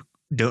you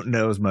don't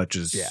know as much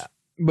as Yeah.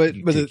 But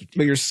You but think the, you do.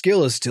 but your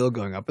skill is still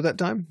going up at that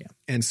time. Yeah.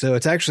 And so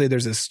it's actually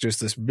there's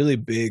this really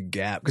big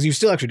gap because you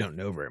still actually don't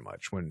know very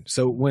much when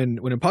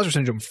imposter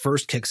syndrome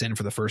first kicks in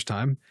for the first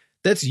time,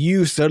 that's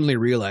you suddenly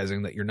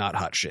realizing that you're not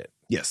hot shit,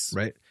 yes,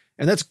 right?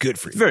 And that's good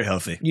for it's you. very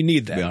healthy. You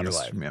need To that be in your honest,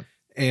 life. yeah.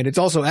 And it's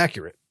also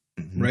accurate,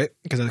 Mhm. right?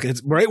 Because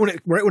it's right when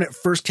it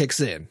first kicks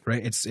in,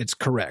 right? It's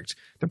correct.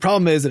 The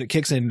problem is that it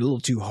kicks in a little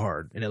too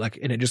hard and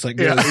it just like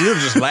Yeah. goes, You'll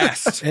just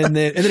last. and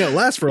then it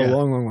lasts for a Yeah.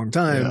 long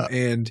time. Yeah.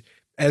 And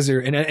as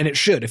there and it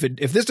should,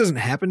 if this doesn't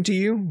happen to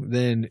you,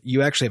 then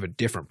you actually have a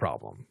different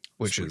problem,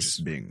 which is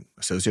being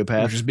a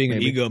sociopath, being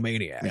maybe. an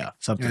egomaniac. Yeah,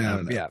 something. I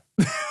don't know.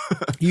 Yeah.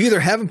 You either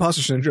have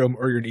imposter syndrome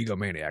or you're an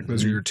egomaniac.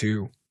 Those are Mhm. your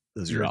two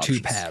Those are your your two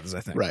options. paths,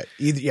 I think. Right.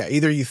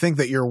 Either you think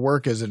that your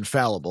work is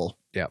infallible.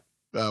 Yeah.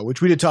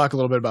 Which we did talk a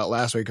little bit about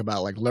last week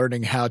about like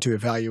learning how to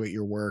evaluate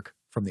your work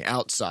from the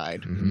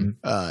outside Mhm.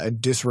 and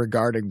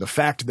disregarding the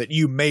fact that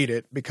you made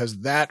it because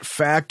that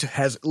fact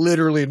has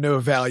literally no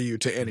value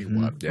to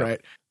anyone. Yeah.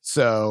 Right.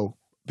 So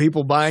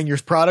people buying your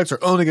products are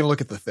only going to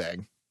look at the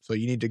thing. So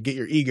you need to get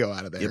your ego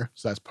out of there. Yep.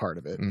 So that's part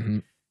of it.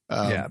 Mhm.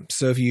 Um, Yeah.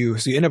 So you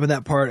end up in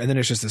that part, and then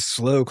it's just a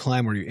slow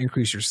climb where you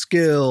increase your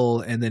skill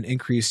and then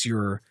increase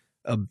your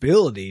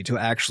ability to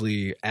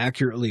actually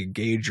accurately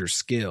gauge your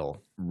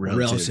skill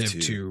relative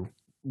to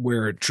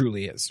where it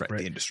truly is. right, Right.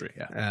 the industry.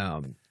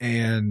 Yeah.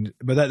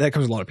 But that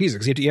comes with a lot of pieces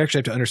because you actually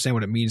have to understand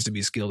what it means to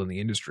be skilled in the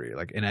industry,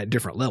 like and at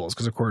different levels.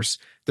 Because of course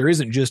there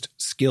isn't just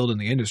skilled in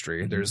the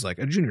industry. Mhm. There's like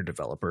a junior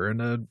developer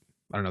and I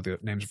don't know the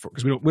names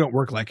because we don't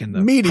work like in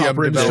the Medium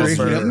proper industry.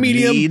 developer. Yeah,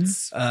 medium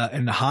Leads,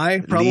 and high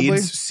probably.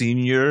 leads,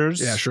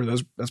 seniors. Yeah, sure.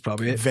 That's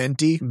probably it.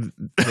 Venti,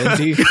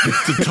 Venti,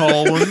 the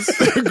tall ones.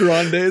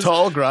 grandes.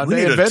 tall, grande, We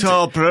need and a Venti.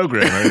 tall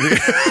programmer.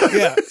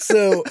 Yeah.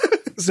 So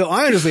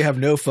I honestly have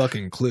no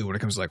fucking clue when it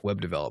comes to like web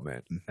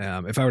development.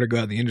 If I were to go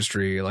out in the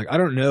industry, like I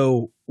don't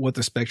know what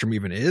the spectrum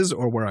even is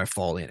or where I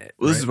fall in it.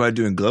 Well, this right? is why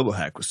doing Global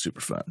Hack was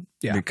super fun.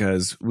 Yeah.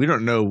 Because we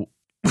don't know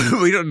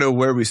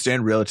where we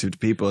stand relative to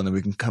people, and then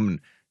we can come and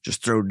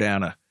just throw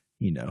down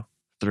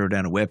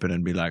a weapon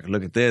and be like,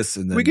 look at this,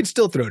 and then we can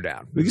still throw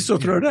down. we can still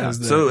throw it out. Is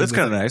the- So is it's the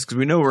kind of thing. nice because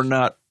we know we're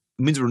not.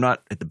 It means we're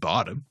not at the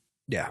bottom.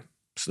 Yeah.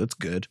 So that's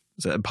good.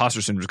 So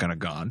imposter syndrome's kind of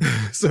gone.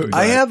 So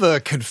I have a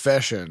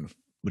confession.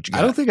 What you I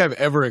got? don't think I've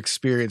ever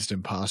experienced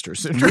imposter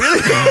syndrome.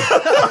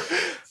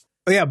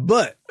 yeah,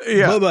 but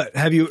Yeah. but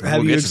have you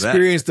We'll get to that.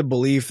 experienced the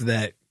belief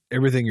that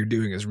everything you're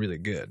doing is really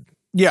good?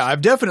 Yeah,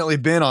 I've definitely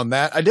been on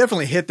that. I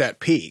definitely hit that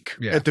peak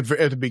Yeah. at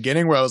the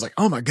beginning where I was like,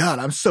 "Oh my god,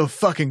 I'm so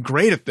fucking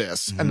great at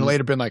this," and Mhm.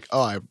 later been like,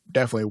 "Oh, I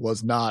definitely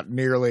was not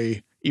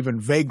nearly even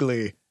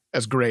vaguely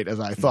as great as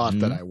I thought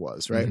that I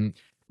was." Right, Mhm.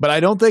 but I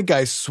don't think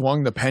I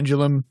swung the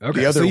pendulum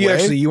Okay. the other so you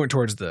way. you went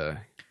towards the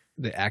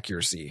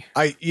accuracy.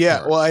 I yeah,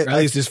 part, well, or at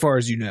least as far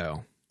as you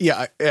know.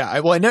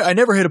 I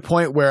never hit a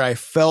point where I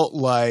felt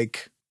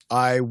like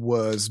I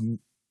was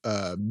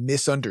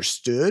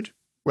misunderstood.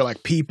 Where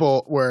like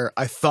people, where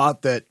I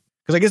thought that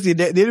because I guess the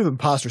idea of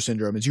imposter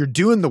syndrome is you're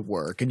doing the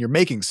work and you're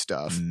making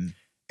stuff, Mm.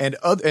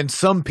 and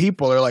some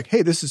people are like,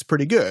 "Hey, this is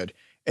pretty good,"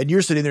 and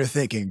you're sitting there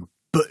thinking,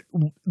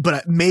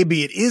 "But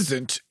maybe it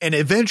isn't," and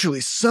eventually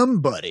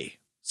somebody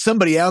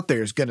out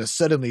there is going to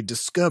suddenly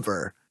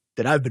discover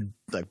that I've been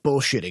like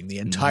bullshitting the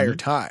entire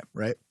time,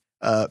 right?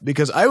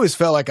 Because I always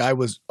felt like I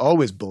was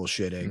always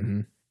bullshitting,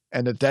 Mhm.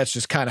 and that's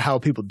just kind of how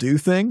people do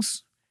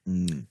things.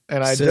 Mm.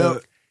 And I So,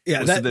 don't, yeah,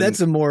 Well, so then- that's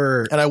a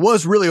more and I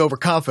was really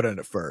overconfident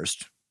at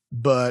first,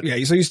 but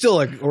yeah. So you still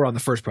like were on the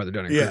first part of the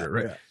Dunning-Kruger,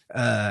 right?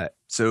 yeah.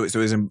 So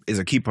is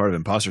a key part of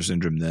imposter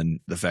syndrome then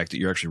the fact that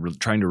you're actually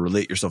trying to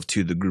relate yourself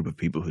to the group of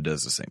people who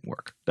does the same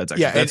work? That's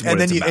actually Yeah, that's what and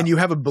then it's you about. and you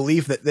have a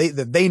belief that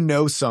they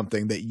know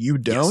something that you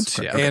don't,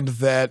 yeah. and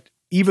that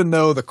even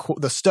though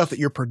the stuff that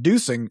you're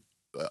producing,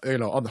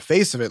 on the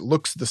face of it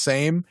looks the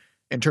same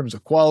in terms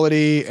of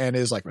quality and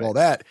is like, well,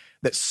 that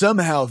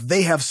somehow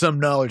they have some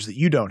knowledge that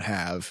you don't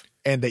have,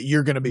 and that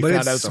you're going to be found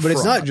out as a but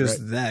it's not fraud, just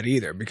right? that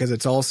either, because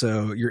it's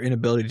also your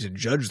inability to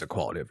judge the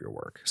quality of your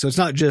work. So it's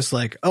not just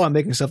like, oh, I'm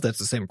making stuff that's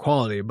the same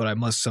quality, but I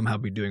must somehow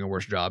be doing a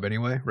worse job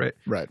anyway, right?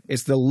 Right.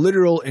 It's the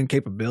literal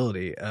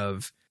incapability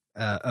of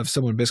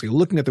someone basically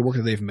looking at the work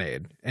that they've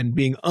made and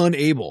being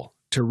unable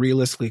to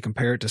realistically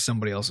compare it to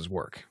somebody else's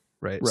work,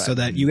 right? Right. So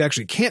that you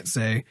actually can't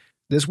say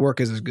this work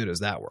is as good as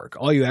that work.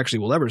 All you actually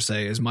will ever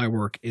say is my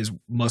work is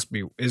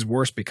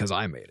worse because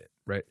I made it,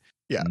 right?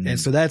 Yeah. And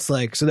so that's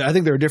like, I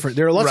think there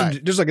are lots Right.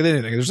 of, just like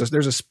anything,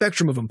 there's a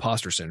spectrum of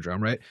imposter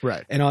syndrome, right?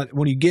 Right. And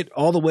when you get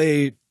all the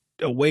way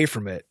away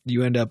from it,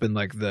 you end up in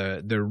like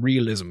the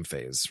realism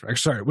phase.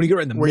 Sorry, when you get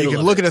right in the Where you middle can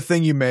of look it, at a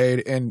thing you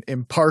made and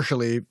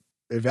impartially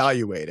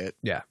evaluate it.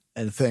 Yeah.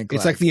 And think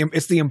it's like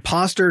the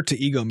imposter to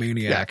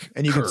egomaniac.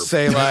 and you curve. can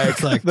say like,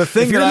 It's like the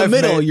thing if you're that in the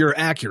I've middle, made- you're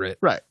accurate.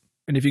 Right.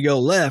 And if you go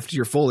left,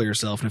 you're full of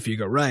yourself. And if you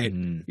go right,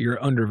 Mm.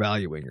 you're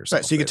undervaluing yourself.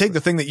 Right. So you can take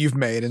the thing that you've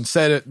made and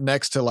set it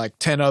next to like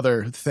 10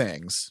 other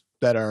things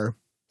that are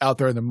out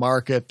there in the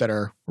market that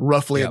are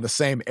roughly in Yep. the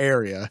same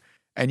area.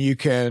 And you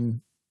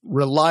can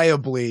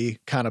reliably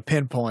kind of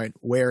pinpoint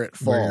where it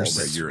Where you're- falls.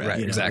 where you're at,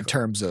 you know, exactly. in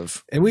terms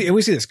of And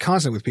we see this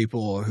constantly with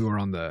people who are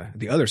on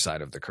the other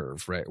side of the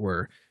curve, right?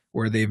 Where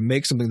they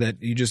make something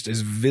that you just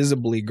is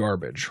visibly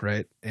garbage,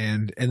 right?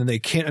 And then they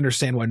can't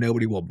understand why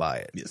nobody will buy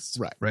it, Yes.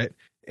 right.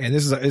 And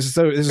this is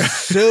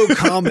so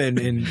common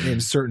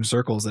in certain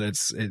circles that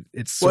it's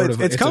Well, sort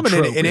of it's a common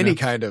trope, in you any know?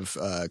 kind of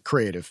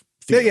creative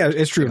Yeah, field.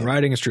 yeah, it's true in Yeah.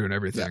 writing. It's true in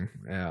everything.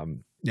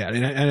 Yeah,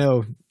 and I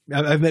know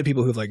I've met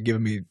people who've like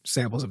given me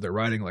samples of their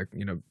writing, like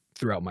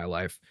throughout my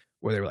life,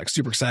 where they were like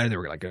super excited. They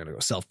were like going to go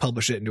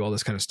self-publish it and do all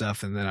this kind of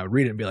stuff, and then I would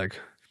read it and be like,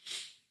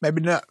 Maybe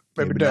not.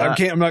 Maybe Maybe not. not. I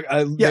can't. I'm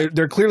not. Yeah.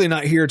 They're clearly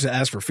not here to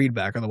ask for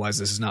feedback. Otherwise,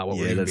 this is not what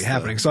Yeah, we're going to be that's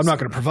happening. the- So I'm not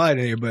going to provide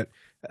any. But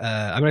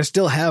I mean, I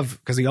still have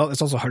because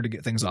it's also hard to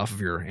get things off of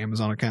your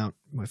Amazon account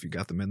if you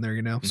got them in there.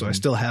 So I Mhm.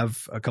 still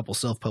have a couple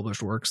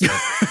self-published works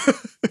that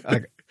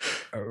like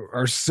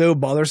are so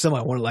bothersome.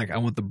 I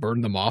want to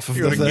burn them off of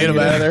You the want thing. to get them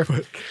you out know? of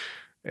there.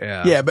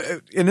 Yeah. Yeah, but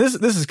and this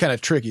is kind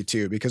of tricky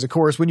too because of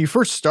course when you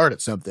first start at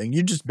something,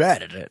 you're just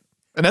bad at it,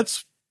 and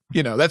that's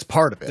that's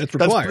part of it. That's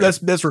required.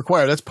 That's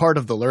required. That's part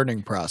of the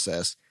learning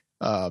process.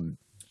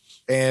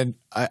 And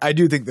I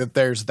do think that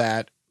there's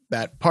that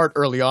part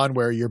early on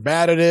where you're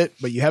bad at it,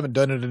 but you haven't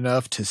done it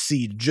enough to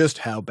see just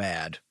how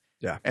bad.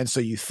 Yeah. And so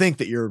you think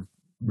that you're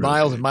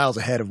miles and miles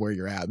ahead of where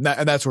you're at, and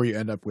that's where you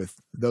end up with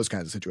those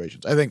kinds of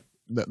situations. I think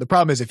the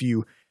problem is if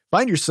you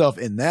find yourself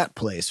in that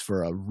place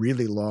for a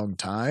really long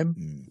time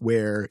Mm.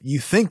 where you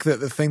think that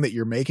the thing that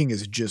you're making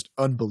is just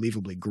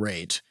unbelievably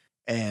great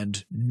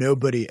and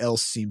nobody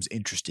else seems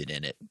interested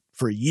in it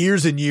for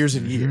years and years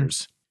and Mhm.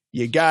 years,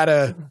 you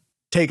gotta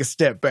take a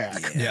step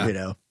back.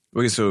 Yeah.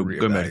 Okay, so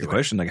going back to the Reevaluate.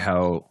 question, like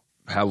how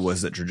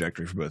was that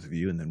trajectory for both of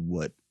you, and then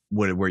where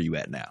are you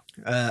at now?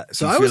 So Do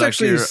you I feel was like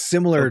actually you're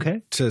similar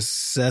okay? to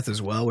Seth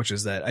as well, which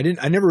is that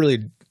I never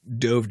really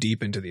dove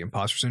deep into the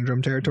imposter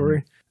syndrome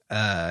territory.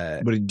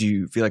 But do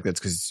you feel like that's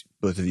because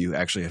both of you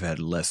actually have had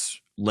less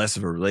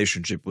of a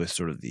relationship with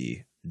sort of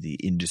the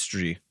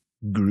industry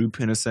group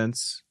in a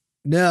sense?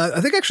 No, I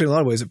think actually in a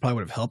lot of ways it probably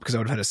would have helped because I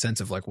would have had a sense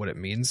of like what it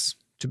means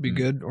to be Mhm.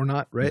 good or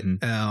not, right?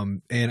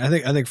 Mhm. And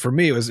I think for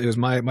me it was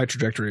my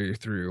trajectory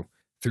through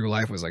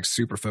life was like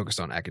super focused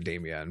on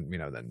academia and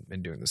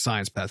then doing the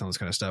science path and all this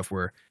kind of stuff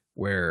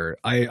where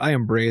I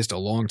embraced a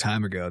long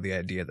time ago the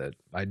idea that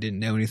I didn't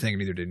know anything and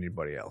neither did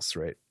anybody else,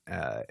 right?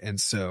 And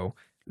so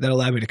that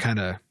allowed me to kind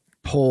of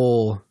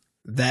pull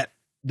that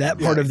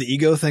part of the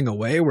ego thing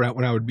away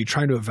when I would be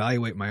trying to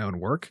evaluate my own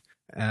work.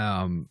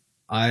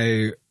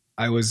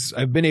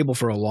 I've been able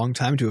for a long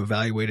time to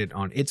evaluate it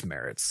on its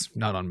merits,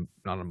 not on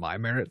my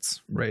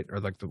merits, right? Or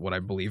like what I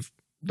believe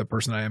the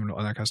person I am and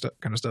all that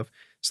kind of stuff.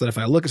 So that if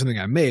I look at something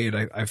I made,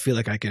 I feel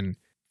like I can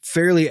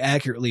fairly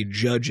accurately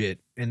judge it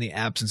in the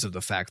absence of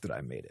the fact that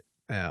I made it.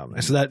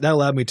 And so that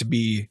allowed me to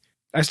be.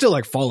 I still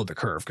like follow the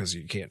curve because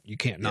you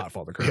can't not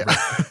follow the curve.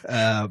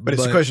 Yeah. Right? But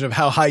it's a question of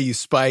how high you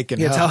spike and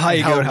Yeah, it's how high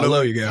you go and how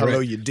low you go, how right? low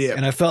you dip.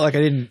 And I felt like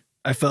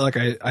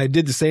I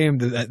did the same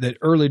that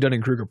early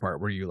Dunning-Kruger part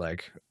where you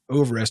like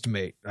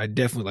overestimate. I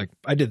definitely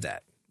did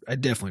that.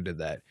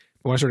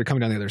 But when I started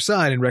coming down the other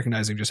side and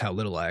recognizing just how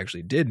little I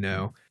actually did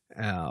know,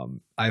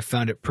 I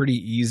found it pretty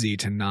easy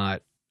to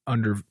not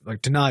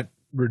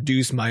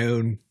reduce my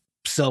own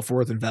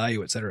self-worth and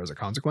value, et cetera, as a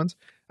consequence.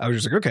 I was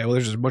just like, okay, well,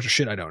 there's just a bunch of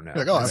shit I don't know.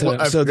 Like,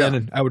 oh, So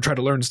then I would try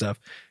to learn stuff.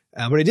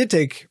 But it did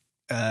take,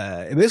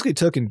 it basically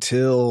took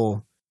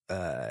until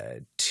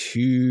 2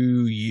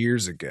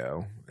 years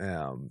ago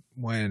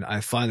when I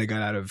finally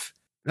got out of,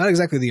 not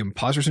exactly the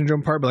imposter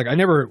syndrome part, but like I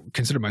never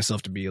considered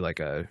myself to be like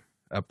a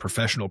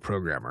professional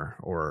programmer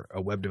or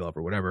a web developer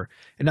or whatever.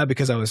 And not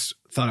because I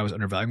thought I was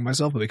undervaluing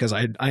myself, but because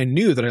I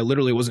knew that I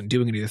literally wasn't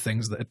doing any of the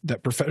things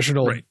that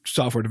professional Right.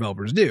 software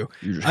developers do.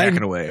 You're just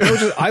hacking away.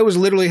 I was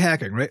literally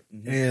hacking, right?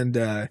 Mhm. And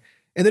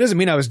that doesn't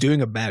mean I was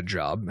doing a bad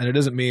job, and it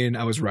doesn't mean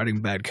I was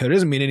writing bad code. It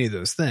doesn't mean any of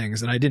those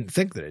things, and I didn't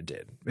think that it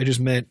did. It just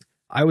meant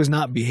I was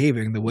not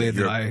behaving the way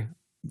that I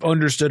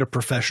understood a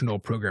professional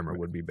programmer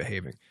would be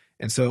behaving.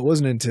 And so it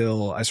wasn't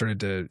until I started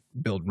to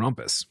build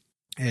Rumpus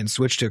and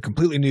switch to a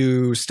completely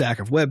new stack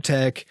of web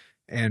tech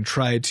and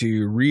try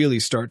to really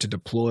start to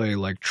deploy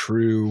like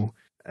true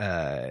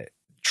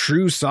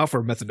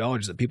software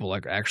methodologies that people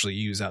like actually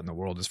use out in the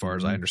world, as far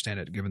as I understand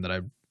it, given that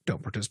I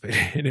don't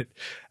participate in it,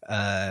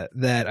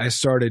 that I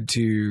started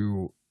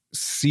to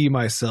see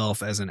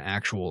myself as an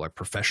actual like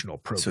professional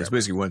programmer. So it's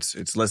basically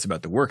it's less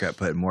about the work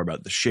output and more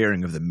about the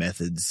sharing of the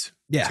methods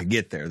to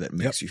get there that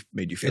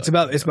made you feel. It's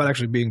about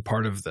actually being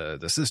part of the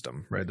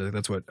system, right?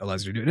 That's what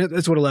allows you to do. And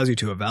that's what allows you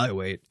to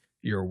evaluate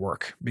your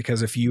work.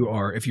 Because if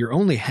you're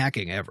only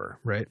hacking ever,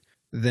 right,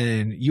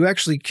 then you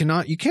actually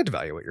can't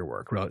evaluate your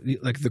work,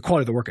 like the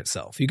quality of the work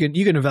itself. You can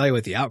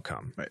evaluate the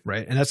outcome,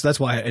 right? And that's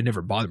why it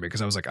never bothered me,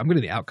 because I was like, I'm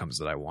getting the outcomes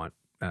that I want.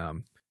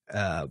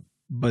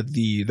 But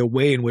the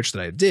way in which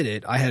that I did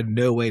it, I had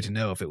no way to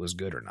know if it was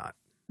good or not.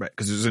 Right,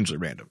 because it was essentially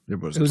random. It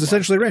was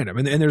essentially random,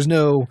 and there's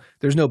no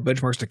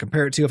benchmarks to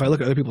compare it to. If I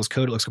look at other people's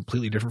code, it looks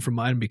completely different from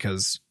mine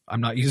because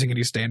I'm not using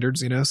any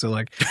standards, So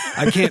like,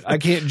 I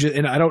can't,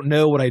 and I don't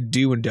know what I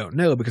do and don't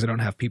know because I don't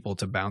have people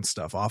to bounce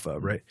stuff off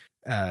of, right?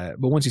 But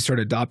once you start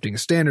adopting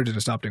standards and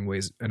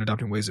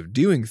adopting ways of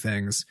doing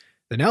things,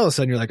 then now all of a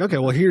sudden you're like, okay,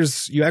 well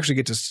you actually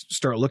get to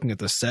start looking at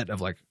the set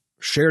of like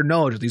shared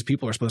knowledge that these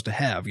people are supposed to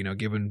have,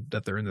 given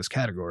that they're in this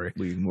category.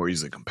 We can more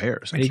easily compare.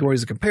 And you can more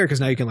easily compare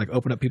because now you can like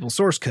open up people's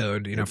source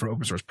code, for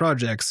open source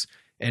projects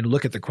and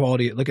look at the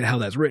quality, look at how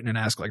that's written and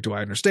ask like, do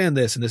I understand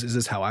this? And is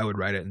this how I would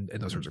write it? And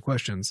those sorts of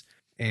questions.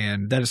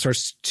 And that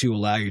starts to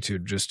allow you to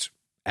just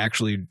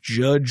actually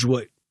judge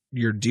what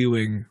you're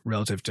doing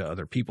relative to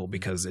other people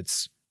because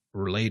it's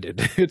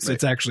related.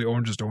 It's actually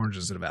oranges to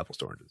oranges instead of apples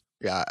to oranges.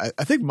 Yeah.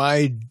 I think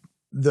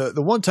the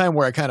one time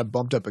where I kind of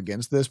bumped up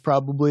against this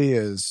probably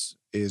is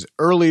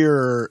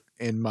earlier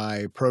in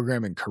my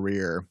programming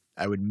career.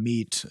 I would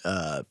meet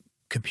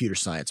computer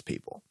science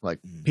people, like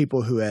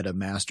people who had a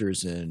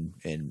master's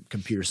in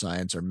computer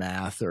science or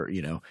math or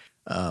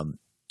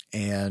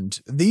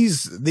and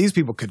these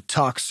people could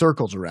talk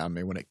circles around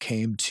me when it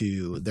came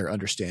to their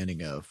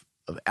understanding of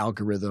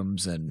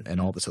algorithms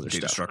and all this other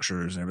data stuff,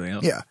 structures and everything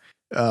else. Yeah,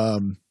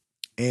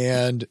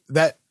 and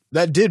that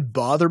did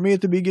bother me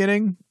at the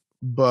beginning,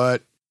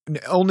 but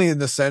only in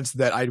the sense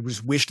that I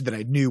just wished that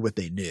I knew what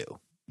they knew.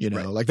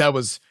 Like that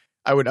was,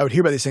 I would hear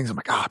about these things. I'm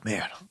like, oh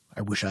man,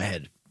 I wish I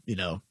had,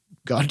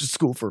 gone to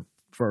school for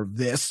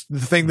the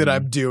thing that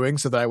I'm doing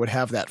so that I would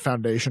have that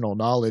foundational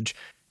knowledge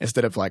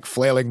instead of like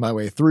flailing my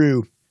way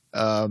through.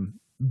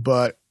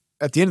 But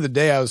at the end of the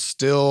day, I was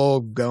still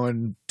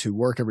going to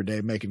work every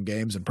day, making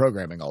games and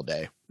programming all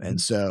day.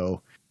 And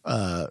so,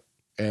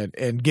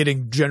 and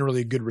getting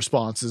generally good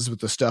responses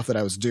with the stuff that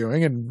I was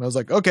doing. And I was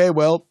like, okay,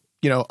 well,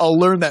 I'll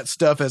learn that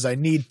stuff as I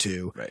need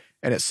to. Right.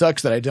 And it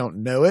sucks that I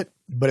don't know it,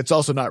 but it's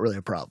also not really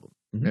a problem,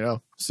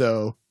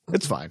 so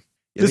it's fine.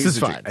 Yeah, this is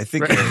fine. I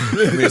think,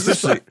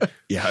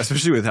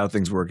 especially with how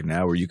things work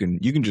now, where you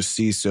can just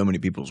see so many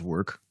people's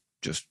work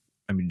just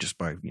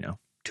by,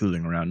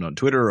 tooling around on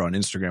Twitter or on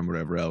Instagram, or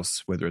whatever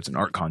else, whether it's an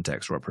art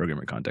context or a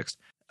programming context.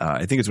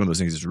 I think it's one of those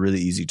things that's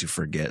really easy to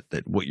forget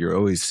that what you're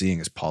always seeing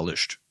is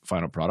polished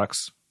final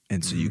products.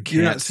 And so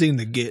you're not seeing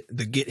the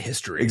Git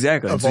history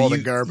exactly of all the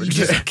garbage.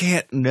 You just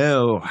can't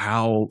know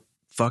how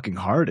fucking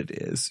hard it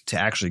is to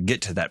actually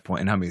get to that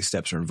point and how many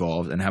steps are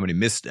involved and how many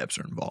missteps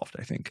are involved,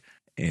 I think.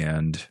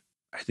 And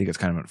I think it's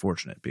kind of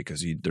unfortunate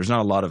because there's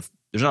not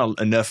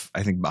enough,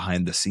 I think,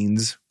 behind the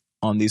scenes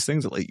on these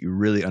things that let you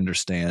really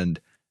understand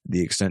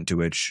the extent to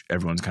which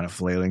everyone's kind of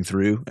flailing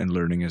through and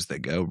learning as they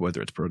go, whether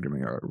it's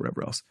programming or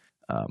whatever else.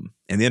 And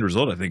the end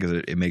result, I think, is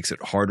it makes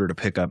it harder to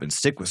pick up and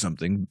stick with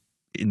something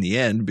in the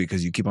end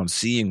because you keep on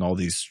seeing all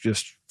these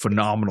just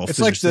phenomenal. It's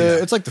like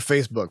the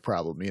Facebook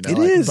problem, It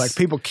is like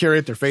people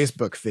curate their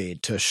Facebook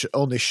feed to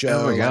only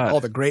show all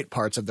the great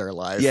parts of their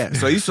life. Yeah,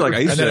 so I used to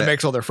and then it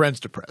makes all their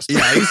friends depressed.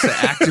 Yeah, I used to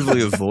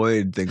actively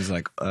avoid things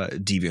like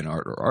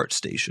DeviantArt or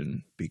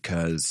ArtStation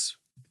because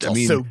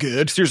it's so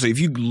good. Seriously, if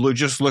you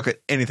just look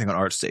at anything on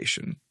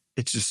ArtStation,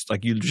 it's just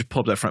like you just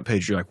pull up that front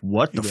page. You're like,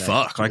 what the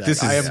fuck? Like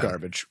this is I am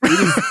garbage. It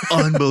is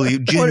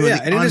unbelievable. Genuinely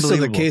and it is still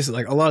the case that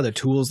like a lot of the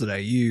tools that I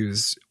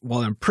use,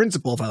 while in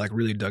principle, if I like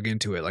really dug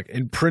into it, like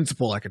in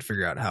principle, I could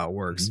figure out how it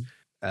works.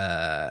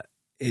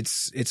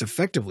 It's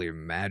effectively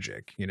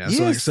magic,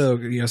 Yes. So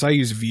I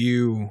use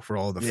Vue for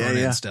all the front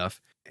end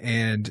stuff,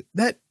 and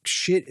that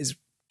shit is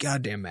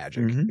goddamn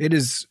magic.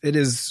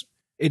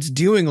 It's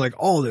doing like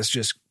all this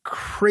just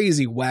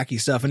crazy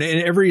wacky stuff, and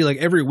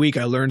every week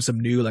I learn some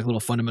new like little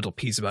fundamental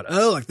piece about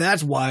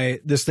that's why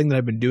this thing that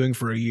I've been doing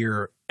for a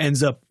year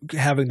ends up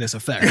having this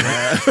effect.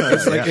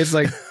 It's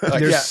like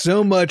there's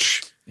so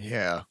much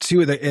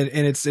to it,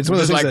 and it's one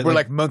of those things we're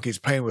like monkeys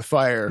playing with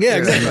fire. Yeah,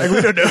 exactly. Like,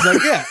 we don't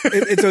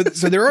know.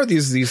 So there are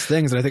these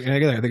things that I think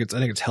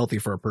it's healthy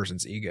for a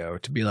person's ego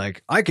to be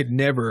like, I could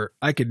never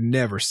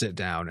sit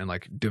down and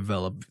like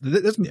develop.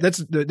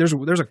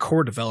 There's a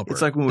core developer.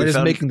 It's like when that is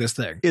making this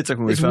thing. It's like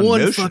when we found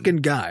one Notion. fucking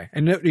guy,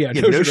 and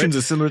Notion's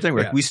a similar thing.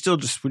 We're like, we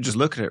just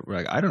look at it. We're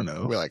like, I don't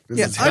know. We're like,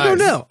 I don't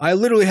know. I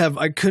literally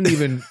I couldn't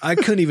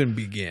even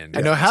begin.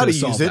 I know how to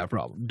solve use it. That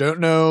problem. Don't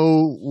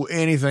know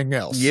anything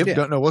else. Yep.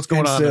 Don't know what's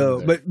going on.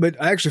 So,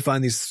 but I actually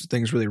find these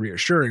things really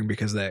reassuring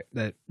because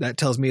that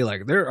tells me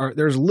like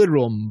there's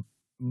literal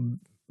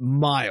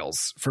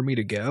miles for me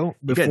to go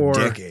before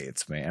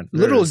decades, man.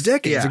 Literal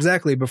decades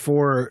exactly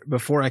before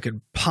I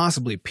could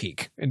possibly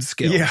peak in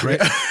skill.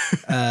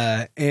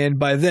 Right. And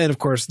by then, of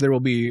course, there will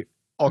be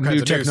all kinds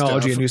new of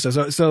technology new and stuff.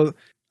 new stuff. So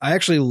I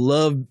actually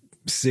love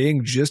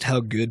seeing just how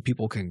good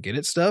people can get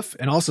at stuff,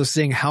 and also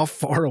seeing how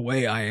far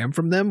away I am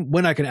from them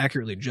when I can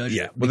accurately judge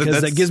Yeah. it. Well, Because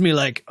that's- that gives me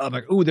like, I'm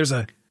like, ooh, that's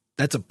a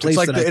place It's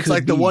like that I it's could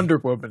like the be. Wonder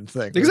Woman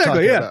thing. we were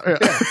Exactly, talking yeah.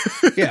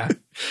 about. Yeah.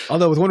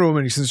 Although with Wonder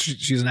Woman, since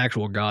she's an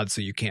actual god,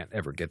 so you can't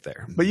ever get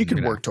there. But you can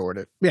You know? work toward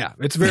it. Yeah,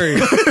 it's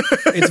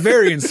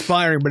very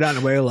inspiring, but not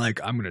in a way like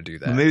I'm going to do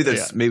that.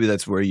 Well, maybe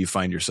that's where you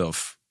find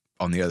yourself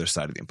on the other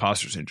side of the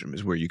imposter syndrome,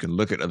 is where you can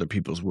look at other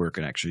people's work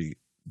and actually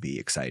be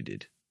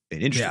excited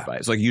and interested Yeah. by it.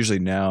 It's like usually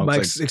now, I'm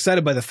it's like,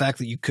 excited by the fact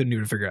that you couldn't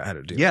even figure out how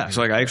to do it. yeah.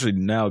 So like I actually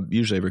now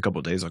usually every couple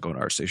of days I'll go to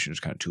ArtStation and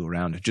just kind of tool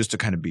around just to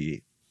kind of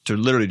be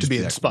literally just be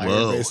like, inspired,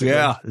 whoa, basically.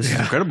 yeah, this is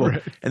incredible.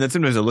 Right. And then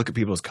sometimes I look at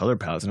people's color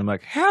palettes and I'm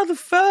like, how the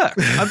fuck?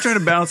 I'm trying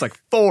to balance like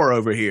 4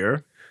 over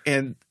here,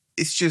 and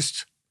it's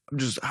just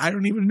I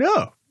don't even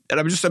know, and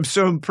I'm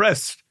so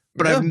impressed.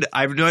 But Yeah.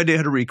 I have no idea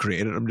how to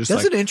recreate it. I'm just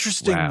That's like, an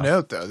interesting wow.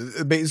 note,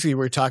 though. Basically, what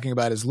we're talking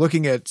about is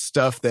looking at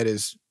stuff that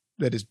is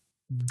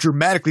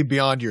dramatically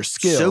beyond your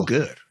skill, so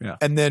good. Yeah.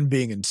 and then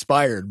being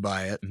inspired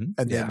by it, Mhm.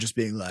 and then Yeah. just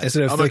being like,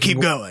 Instead "I'm of gonna thinking,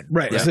 keep going."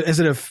 Right. Yeah.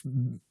 Instead of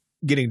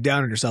getting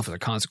down on yourself as a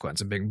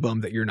consequence and being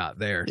bummed that you're not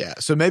there. Yeah.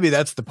 So maybe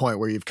that's the point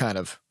where you've kind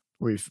of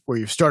where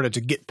you've started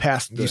to get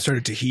past the You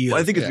started to heal.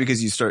 Well, I think it's Yeah.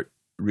 because you start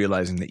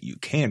realizing that you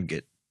can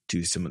get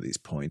to some of these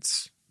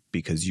points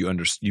because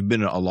you've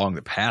been along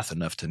the path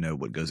enough to know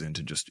what goes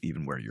into just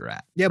even where you're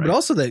at. Yeah, but right?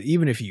 also that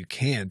even if you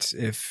can't,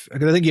 because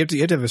I think you have to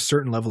have a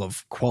certain level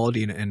of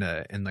quality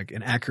and like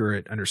an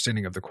accurate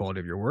understanding of the quality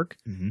of your work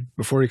Mhm.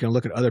 before you can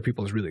look at other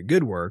people's really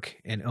good work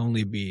and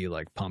only be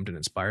like pumped and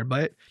inspired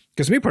by it.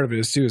 Because to me, part of it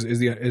is too is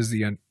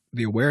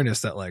the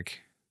awareness that like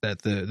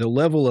that the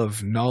level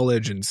of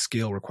knowledge and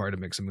skill required to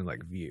make something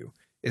like Vue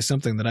is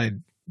something that I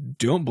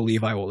don't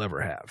believe I will ever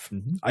have.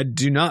 Mhm. I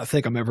do not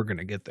think I'm ever going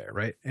to get there,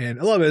 right? And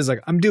a lot of it is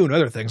like I'm doing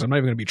other things. I'm not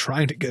even going to be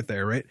trying to get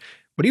there, right?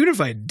 But even if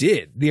I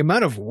did, the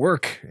amount of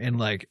work and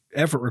like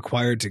effort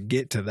required to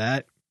get to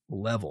that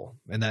level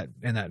and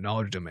that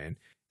knowledge domain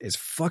is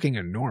fucking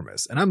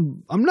enormous. And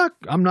I'm not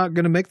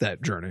going to make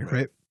that journey,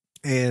 right?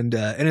 And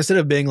instead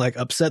of being like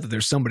upset that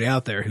there's somebody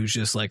out there who's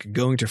just like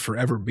going to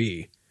forever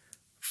be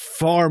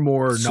far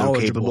more So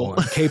knowledgeable capable.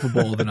 and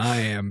capable than I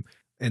am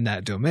in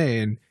that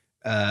domain,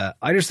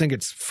 I just think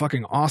it's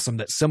fucking awesome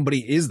that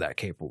somebody is that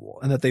capable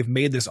and that they've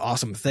made this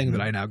awesome thing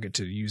that I now get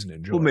to use and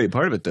enjoy. Well, maybe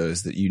part of it though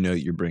is that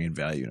you're bringing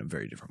value in a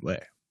very different way.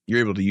 You're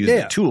able to use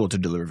Yeah. the tool to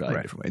deliver value in a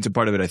Right. different way. And so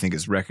part of it, I think,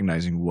 is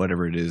recognizing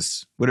whatever it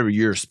is, whatever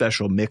your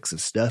special mix of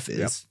stuff is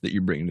Yep. that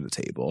you're bringing to the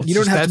table. You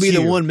don't just have to that's be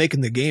the you. one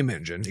making the game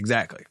engine.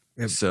 Exactly.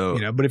 If- So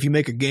but if you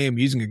make a game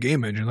using a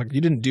game engine, like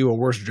you didn't do a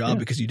worse job Yeah.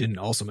 because you didn't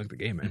also make the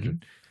game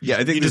engine. yeah,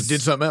 I think You just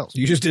did something else.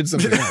 You just did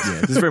something else.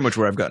 yeah, this is very much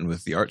where I've gotten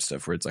with the art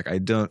stuff, where it's like I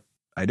don't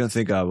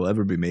think I will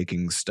ever be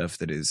making stuff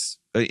that is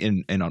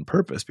and on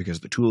purpose, because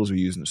the tools we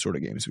use and the sort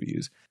of games we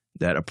use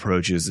that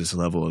approaches this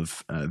level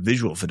of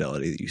visual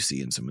fidelity that you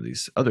see in some of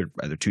these other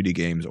either 2D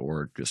games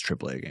or just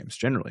AAA games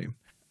generally,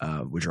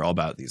 which are all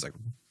about these like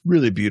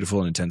really beautiful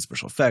and intense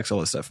special effects, all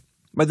this stuff.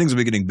 My things will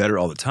be getting better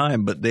all the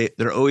time, but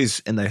they're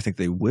always, and I think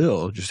they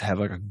will just have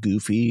like a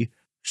goofy,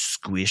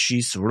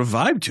 squishy sort of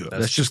vibe to it.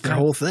 That's just the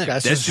whole thing.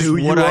 That's That's just who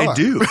what you I are.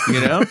 do,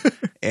 you know.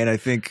 And I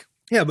think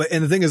Yeah,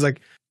 and the thing is,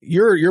 like,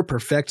 you're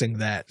perfecting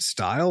that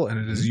style, and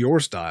it is your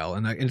style,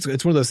 and it's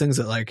one of those things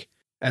that, like,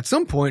 at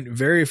some point,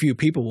 very few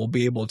people will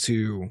be able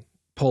to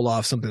pull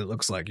off something that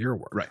looks like your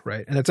work,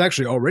 right? And that's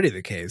actually already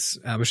the case.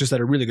 It's just that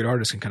a really good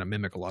artist can kind of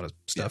mimic a lot of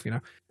stuff, you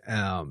know.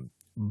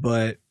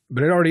 But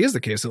it already is the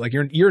case that, like,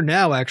 you're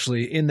now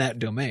actually in that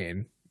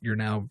domain. You're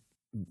now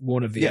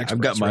one of the experts.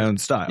 I've got my right? own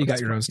style. You got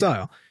your own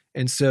style.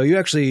 And so you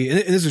actually, and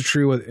this is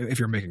true if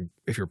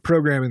you're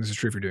programming, this is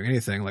true if you're doing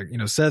anything. Like, you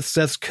know,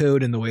 Seth's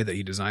code and the way that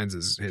he designs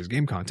his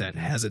game content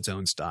has its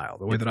own style.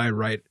 The way that I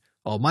write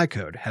all my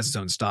code has its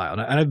own style.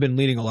 And I've been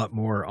leaning a lot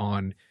more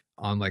on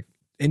like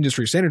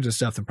industry standards and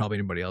stuff than probably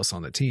anybody else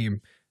on the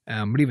team.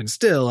 But even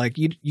still, like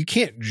you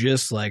can't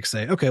just like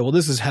say, okay, well,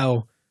 this is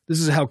how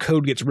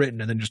code gets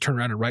written, and then just turn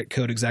around and write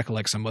code exactly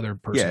like some other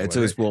person. Yeah, it's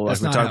would, always, right? well,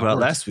 That's like we not talked how it about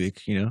works. last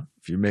week, you know,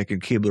 if you're making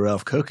Keebler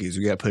Elf cookies,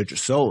 you got to put your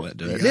soul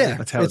into it. Yeah,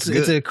 That's how it's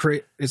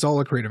good. it's all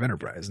a creative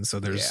enterprise, and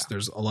so there's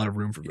a lot of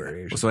room for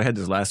variation. Well, so I had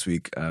this last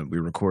week. We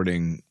were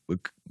recording.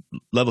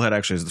 Levelhead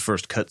actually is the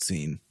first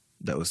cutscene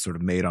that was sort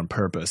of made on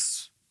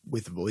purpose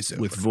with voiceover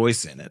with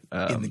voice in it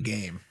in the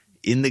game.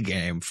 In the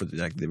game for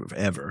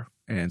ever.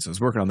 And so I was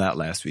working on that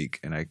last week,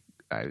 and I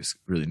was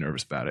really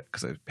nervous about it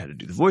because I had to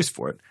do the voice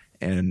for it.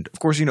 And of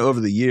course, you know, over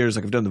the years,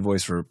 like I've done the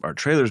voice for our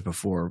trailers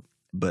before,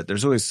 but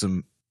there's always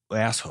some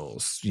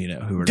assholes, you know,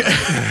 who are like,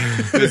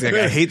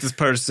 I hate this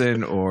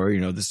person, or, you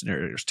know, this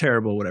narrator's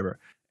terrible, whatever.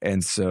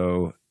 And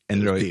so,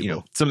 and they're always, you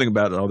know, something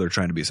about, oh, they're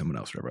trying to be someone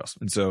else, whatever else.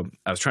 And so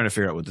I was trying to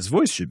figure out what this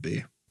voice should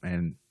be,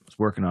 and I was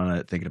working on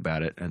it, thinking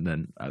about it. And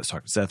then I was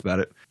talking to Seth about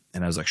it,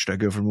 and I was like, should I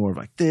go for more of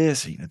like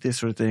this, you know, this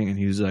sort of thing? And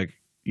he was like,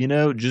 you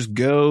know, just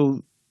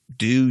go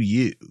do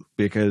you,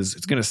 because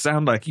it's going to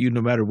sound like you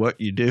no matter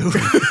what you do.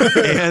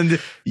 And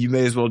you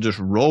may as well just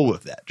roll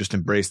with that, just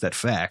embrace that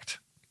fact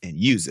and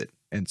use it.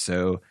 And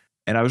so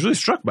And I was really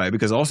struck by it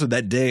because also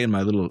that day in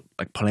my little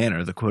like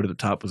planner, the quote at the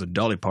top was a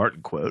Dolly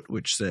Parton quote,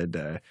 which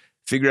said,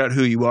 figure out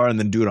who you are and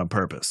then do it on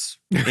purpose.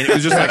 And it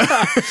was just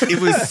like,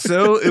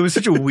 it was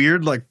such a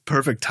weird, like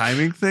perfect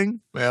timing thing.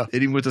 Yeah.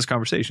 And even with this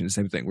conversation, the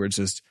same thing where it's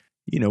just,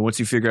 once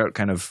you figure out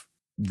kind of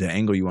the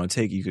angle you want to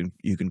take,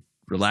 you can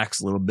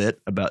relax a little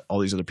bit about all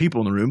these other people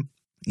in the room,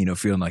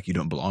 feeling like you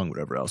don't belong,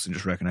 whatever else, and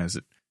just recognize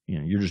that,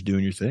 you're just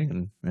doing your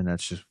thing. And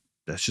that's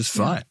just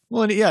fine. Yeah.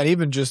 Well, and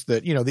even just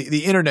that,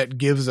 the internet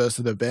gives us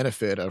the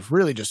benefit of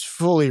really just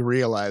fully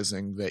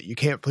realizing that you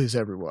can't please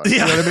everyone.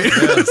 Yeah. You know what I mean?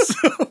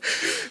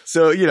 Yes.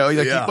 so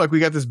like we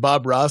got this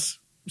Bob Ross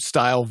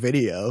style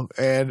video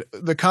and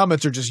the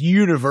comments are just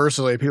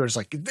universally, people are just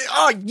like,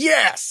 oh,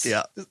 yes.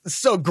 Yeah. It's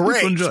so great.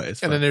 People enjoy it.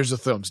 It's and fun. then there's a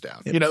thumbs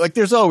down. Yep. Like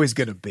there's always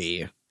going to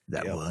be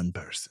That one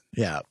person.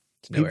 Yeah.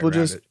 no way around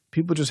it.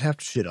 People just have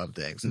to shit on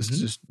things. It's Mhm.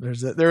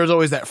 just, there's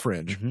always that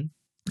fringe. Mhm.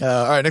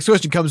 All right. Next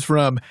question comes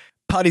from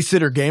Potty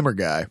Sitter Gamer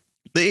Guy.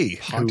 Hey.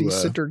 Potty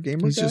sitter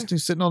gamer He's guy?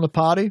 he's sitting on the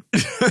potty,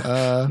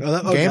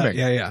 gaming.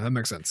 Yeah, that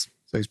makes sense.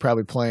 So he's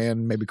probably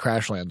playing maybe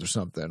Crashlands or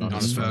something on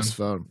his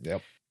phone.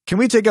 Yep. Can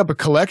we take up a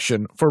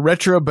collection for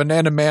Retro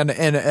Banana Man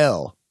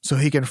NL so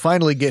he can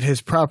finally get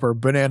his proper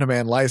Banana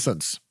Man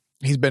license?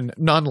 He's been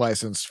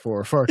non-licensed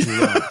for far too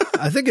long.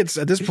 I think at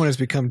this point it's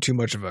become too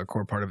much of a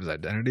core part of his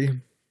identity.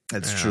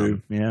 That's Yeah.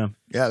 true. Yeah.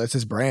 Yeah, that's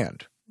his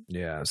brand.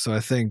 Yeah, so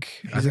I think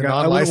He's a I wouldn't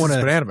non-licensed want to.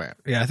 Banana Man.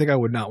 Yeah, I think I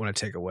would not want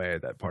to take away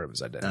that part of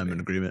his identity. I'm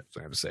in agreement. So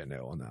I have to say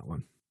no on that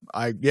one.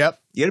 Yep.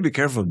 You got to be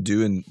careful of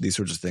doing these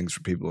sorts of things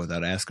for people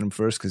without asking them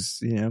first because,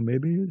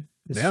 maybe.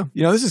 Yeah,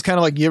 This is kind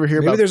of like you ever hear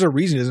maybe about. there's a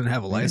reason he doesn't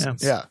have a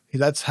license. Yeah,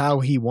 that's how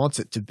he wants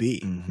it to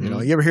be.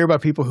 Mhm. You ever hear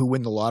about people who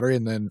win the lottery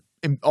and then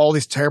all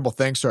these terrible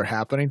things start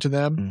happening to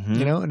them?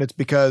 Mhm. And it's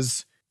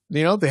because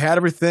they had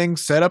everything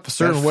set up a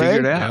certain Gotta way,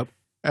 figure it out. Yep.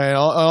 and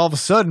all of a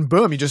sudden,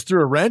 boom! You just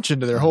threw a wrench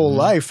into their whole Mhm.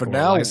 life, and Or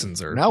a now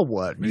licenser. now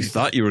what? You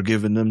thought you were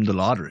giving them the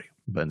lottery,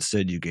 but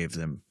instead you gave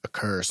them A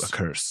curse. a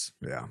curse.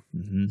 Yeah.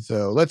 Mm-hmm.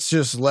 So let's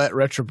just let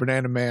Retro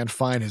Banana Man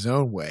find his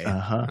own way,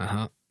 Uh-huh.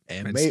 Uh-huh.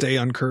 and And stay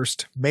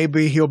uncursed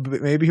maybe he'll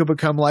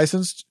become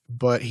licensed,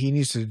 but he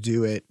needs to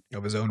do it.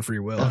 of his own free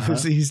will. Uh-huh.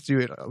 He needs to do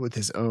it with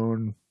his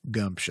own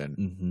gumption.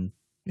 Mm-hmm.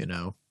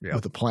 Yeah.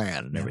 With a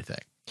plan and Yeah. everything.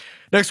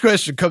 Next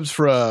question comes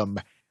from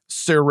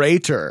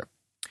Serrator.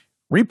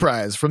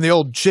 Reprise from the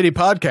old shitty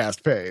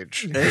podcast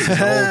page. This is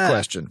an old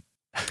question.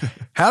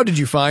 How did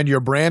you find your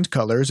brand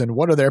colors and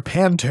what are their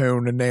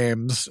Pantone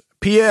names?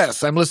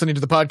 P.S. I'm listening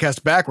to the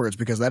podcast backwards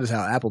because that is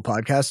how Apple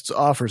Podcasts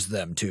offers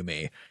them to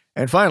me.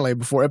 And finally,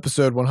 before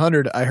episode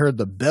 100, I heard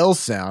the bell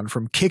sound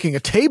from kicking a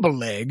table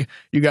leg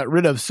you got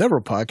rid of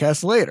several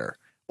podcasts later.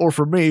 Or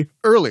for me,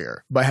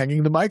 earlier, by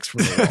hanging the mics from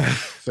the wall.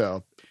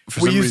 So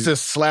we used to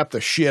slap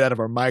the shit out of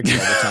our mics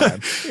all the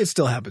time. It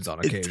still happens on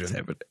occasion.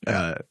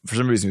 For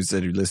some reason, he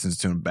said he listens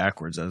to him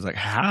backwards. I was like,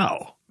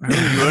 how? How are you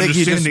I think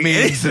he just understanding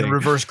means in anything?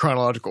 reverse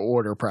chronological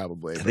order,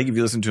 probably. I think if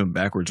you listen to him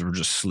backwards, we're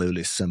just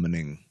slowly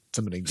summoning.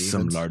 Summoning demons.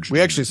 Some large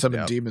we actually demons, summon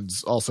yeah.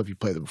 demons also if you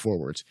play them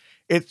forwards.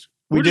 We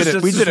We're did just-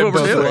 it. We that's did just it what we're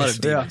both doing. A lot ways.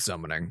 of demon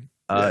summoning.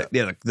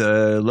 Like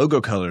the logo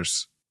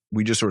colors,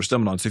 we just sort of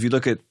stumbled on. So if you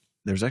look at,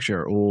 there's actually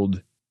our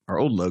old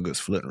logos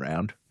floating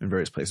around in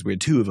various places. We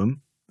had two of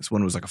them. This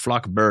one was like a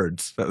flock of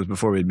birds. That was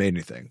before we had made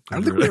anything. I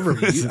don't think we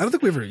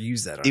ever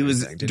used that. On It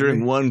was anything, did during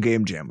we? one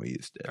game jam we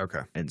used it.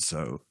 Okay. And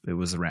so it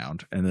was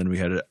around. And then we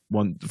had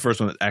the first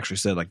one that actually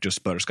said like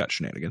just butterscotch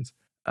shenanigans.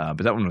 But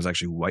that one was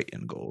actually white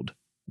and gold.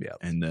 Yeah.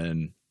 And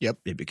then Yep.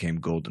 it became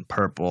gold and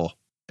purple,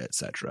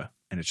 etc.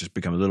 And it's just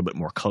become a little bit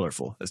more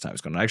colorful as time has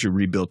gone. I actually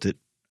rebuilt it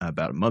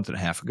about a month and a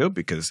half ago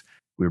because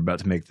we were about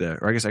to make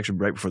or I guess actually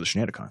right before the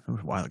Shenanigans. That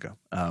was a while ago.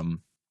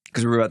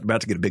 Because we were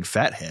about to get a big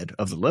fat head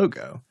of the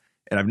logo.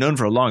 And I've known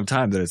for a long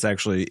time that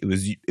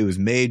it was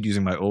made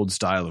using my old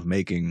style of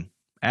making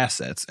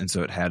assets, and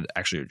so it had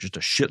actually just a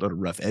shitload of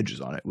rough edges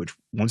on it. Which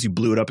once you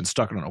blew it up and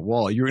stuck it on a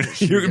wall, you're gonna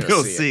be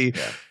able to see. it.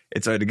 Yeah.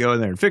 And so I had to go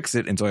in there and fix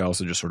it. And so I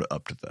also just sort of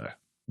upped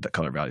the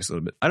color values a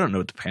little bit. I don't know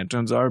what the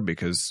Pantones are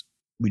because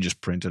we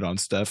just printed on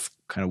stuff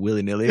kind of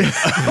willy nilly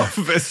off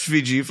of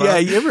SVG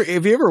files. Yeah,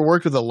 if you ever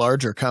worked with a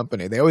larger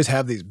company, they always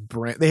have these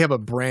they have a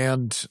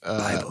brand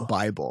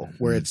Bible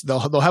where it's they'll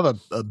have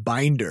a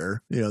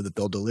binder, that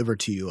they'll deliver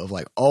to you of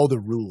like all the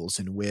rules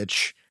in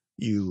which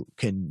you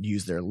can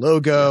use their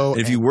logo.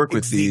 And if you work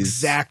with it's the these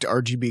exact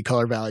RGB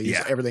color values,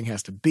 Yeah. everything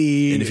has to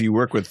be. And if you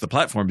work with the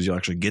platforms, you'll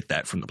actually get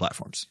that from the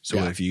platforms. So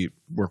Yeah. if you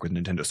work with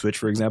Nintendo Switch,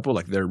 for example,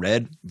 like their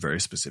red,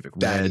 very specific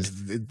that red.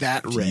 is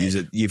that If you red. use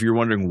it, if you're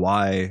wondering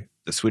why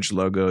the Switch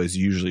logo is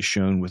usually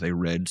shown with a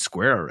red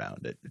square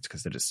around it, it's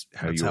because that is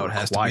how That's you how are it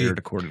has to be. required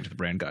according to the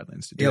brand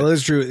guidelines to do Yeah, it. well,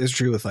 it's true. It's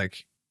true with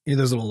like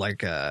those little like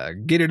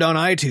get it on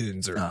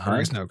iTunes or Uh-huh. I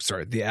guess no,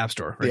 sorry, the App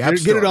Store. The Right? App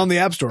Get it Store. on the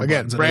App Store.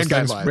 Again, buttons and brand those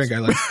things, guidelines.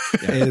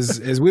 Brand guidelines.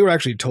 is we were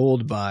actually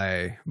told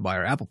by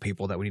our Apple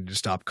people that we need to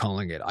stop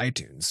calling it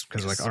iTunes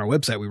because like on our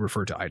website we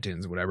refer to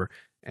iTunes and whatever,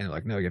 and they're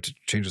like, no, you have to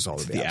change this all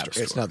to the App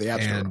Store. It's not the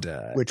App Store.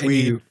 And which and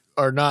we you-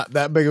 are not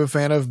that big of a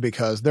fan of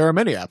because there are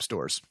many app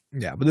stores.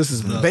 Yeah, but this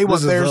is They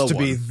want theirs to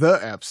be one. the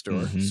app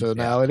store. Mhm. So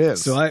now it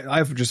is. So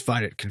I just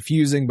find it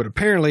confusing, but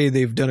apparently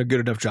they've done a good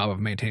enough job of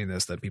maintaining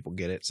this that people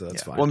get it, so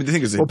that's fine. Well, I mean, the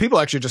thing is, Well, people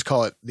actually just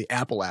call it the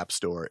Apple App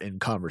Store in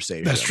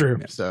conversation. That's true.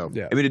 So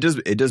yeah. I mean,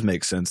 it does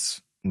make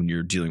sense when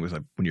you're dealing with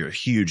when you're a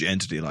huge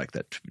entity like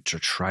that to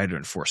try to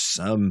enforce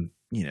some,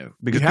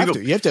 because you have people,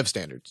 to. You have to have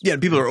standards. yeah,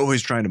 people are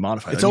always trying to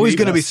modify. It's them. always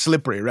Even going to be us-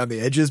 slippery around the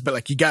edges, but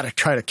like you got to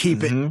try to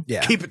keep it, Mhm.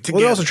 Yeah. keep it Well, together.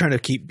 they're also trying to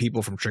keep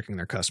people from tricking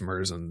their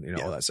customers and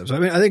all that stuff. So I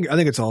mean, I think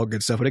it's all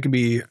good stuff, but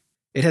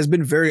it has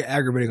been very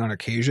aggravating on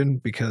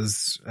occasion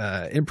because,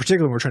 in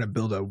particular, when we're trying to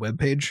build a web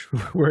page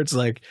where it's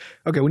like,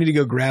 okay, we need to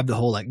go grab the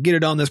whole get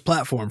it on this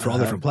platform for all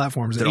different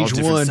platforms, and They're all each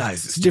different one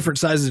sizes. it's different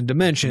sizes and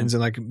dimensions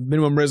and like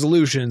minimum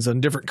resolutions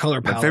and different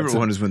color My palettes. favorite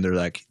one is when they're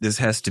like, "This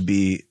has to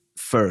be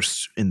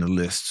first in the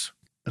list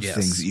of Yes.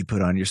 things that you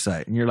put on your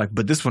site," and you're like,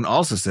 "But this one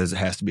also says it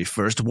has to be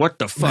first. What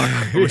the fuck?"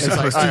 are we It's like,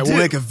 supposed all to right, do? we'll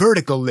make a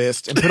vertical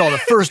list and put all the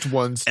first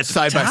ones At the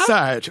side by top?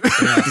 side.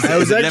 I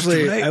was Is it left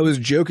actually to right? I was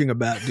joking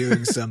about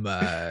doing some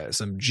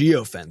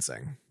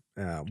geofencing,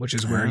 which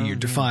is where you Oh.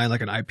 define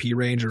like an IP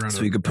range around.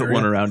 So you could put area.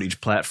 one around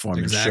each platform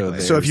Exactly. and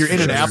show. So if you're in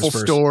an Sure. Apple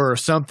First. store or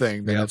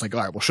something, then Yep. it's like,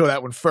 all right, we'll show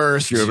that one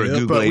first. If you're over at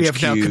Google but we have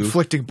now HQ.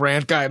 conflicting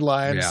brand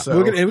guidelines. Yeah,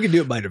 So and we can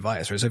do it by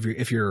device, right? So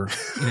if your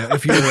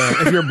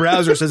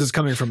browser says it's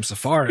coming from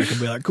Safari, it can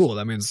be like, cool.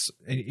 That means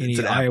any It's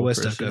an Apple iOS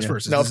stuff person, goes yeah.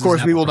 first. now, This of is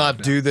course, an we Apple will not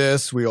product do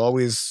this. We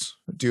always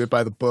do it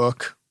by the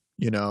book.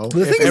 But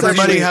the If thing is everybody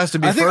actually- has to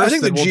be I think, first, I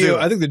think then the we'll do it.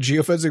 I think the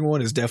geofencing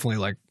one is definitely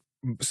like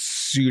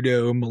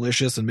pseudo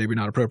malicious and maybe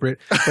not appropriate.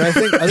 But I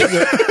think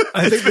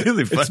it's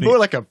really funny. It's more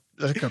like a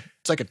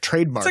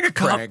trademark it's like a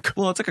prank.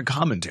 well, it's like a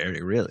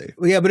commentary, really.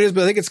 Well, yeah, but I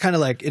think it's kind of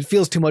like it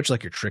feels too much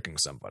like you're tricking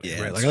somebody, Yeah,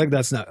 right? it's Like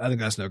I think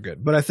that's no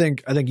good. But I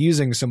think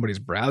using somebody's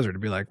browser to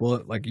be like,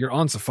 well, like you're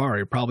on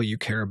Safari, probably you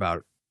care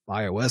about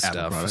iOS Apple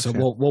stuff, products, so yeah.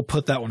 we'll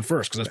put that one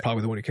first because that's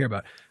probably the one you care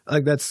about. I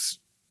think that's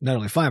not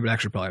only fine, but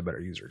actually probably a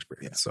better user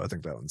experience. So I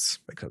think that one's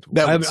acceptable.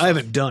 That I one's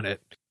haven't done it,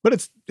 But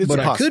it's but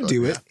a I could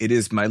do possibility, it. It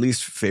is my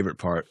least favorite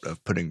part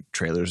of putting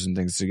trailers and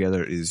things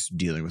together is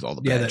dealing with all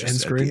the Yeah, that badges end at the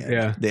screen, end.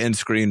 yeah. The end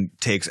screen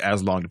takes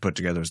as long to put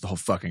together as the whole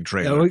fucking Yeah,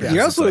 trailer. well, because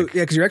you're it's also like-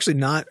 because you're actually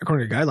not,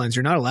 according to guidelines,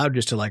 you're not allowed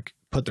just to like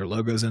put their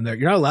logos in there.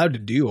 You're not allowed to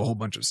do a whole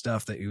bunch of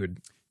stuff that you would.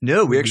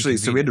 No, we would be actually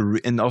so we had to,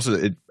 and also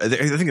I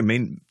think the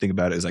main thing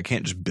about it is I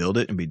can't just build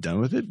it and be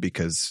done with it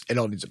because It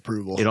all needs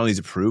approval. it all needs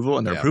approval,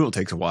 and their Yeah. approval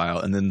takes a while,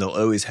 and then they'll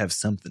always have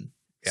something.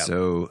 Yeah.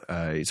 So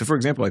for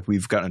example, like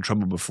we've gotten in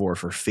trouble before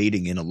for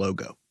fading in a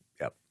logo,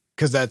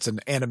 Because that's an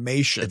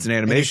animation. It's an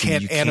animation.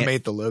 And You you can't can't-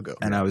 animate the logo.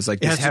 and I was like,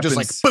 it "This has to happens."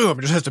 just like boom.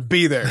 It just has to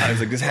be there. I was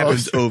like, "This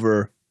happens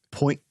over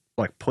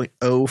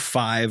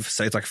 0.05,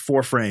 say it's like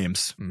 4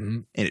 frames,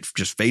 Mhm. and it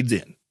just fades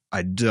in."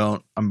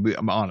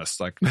 I'm honest,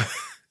 like.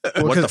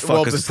 Well, what the 'cause- fuck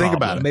well, is just the think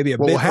problem? about it. Maybe a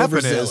what bit will happen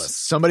is overzealous.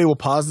 somebody will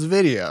pause the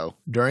video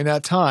during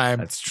that time.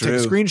 That's Take a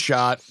true.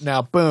 screenshot.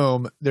 Now,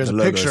 boom. There's The a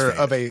logo's picture fake.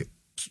 of a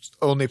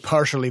only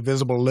partially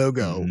visible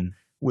logo, Mhm.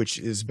 which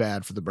is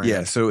bad for the brand.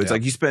 Yeah, so it's Yeah.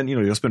 like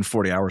you'll spend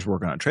 40 hours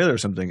working on a trailer or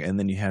something, and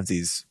then you have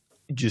these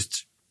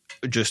just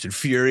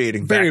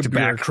infuriating Very back to back.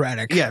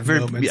 bureaucratic. Yeah,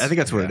 very. moments. I think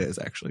that's what Yeah. it is.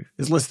 Actually,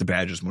 it's less the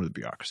badges, more the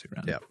bureaucracy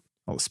around. Yeah. it.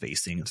 All the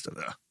spacing and stuff.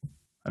 Ugh.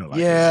 I don't like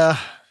it. Yeah.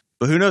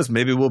 But who knows?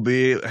 Maybe we'll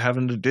be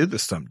having to do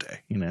this someday.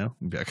 We'll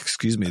be like,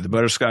 excuse me, the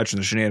butterscotch and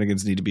the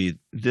shenanigans need to be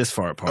this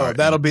far apart. Oh,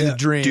 that'll be Yeah. the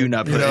dream. Do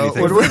not you put know?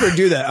 anything- When we ever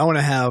do that, I want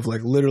to have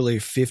like literally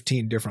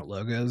 15 different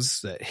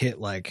logos that hit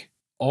like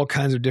all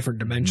kinds of different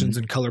dimensions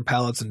and color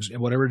palettes and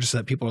whatever, just so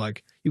that people are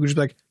like, you can just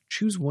be like,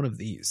 choose one of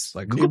these.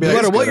 Like, no You'd be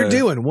matter like, what you're gotta-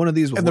 doing, one of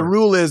these will And the work.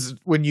 rule is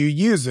when you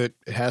use it,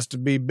 it has to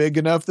be big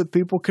enough that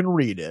people can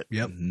read it.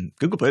 Yep. Mhm.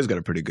 Google Play's got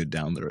a pretty good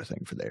downloader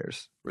thing for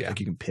theirs. Where Yeah. like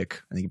you can pick,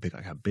 I think you can pick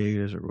like how big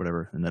it is or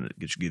whatever, and then it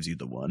just gives you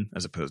the one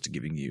as opposed to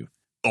giving you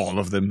all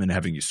of them and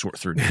having you sort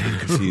through and getting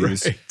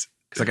confused. Right.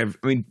 Because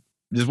I mean,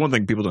 there's one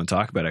thing people don't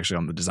talk about actually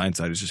on the design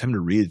side is just having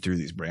to read through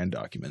these brand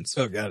documents.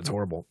 Oh, God, it's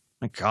horrible.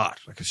 My God,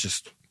 like it's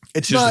just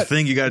It's just not a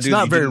thing you got to It's do.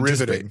 not that you very didn't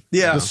anticipate. riveting.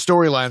 Yeah. The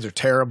storylines are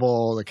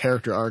terrible. The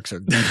character arcs are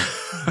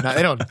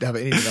they don't have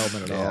any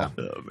development at all.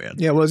 Oh man.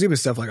 Yeah, well, it's even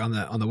stuff like on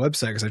the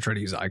website because I try to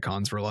use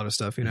icons for a lot of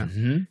stuff, you know.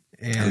 Mhm.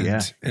 And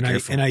yeah. and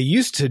Careful. I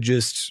used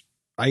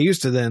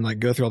to then like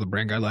go through all the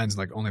brand guidelines and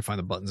like only find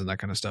the buttons and that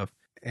kind of stuff.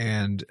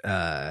 And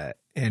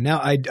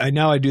now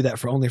I do that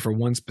for only for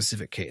one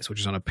specific case, which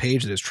is on a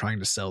page that is trying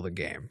to sell the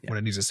game. Yeah. When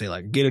it needs to say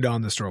like get it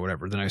on the store or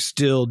whatever, then I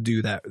still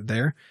do that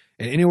there.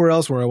 And anywhere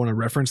else where I want to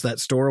reference that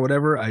store or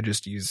whatever, I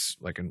just use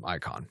like an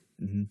icon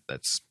Mhm.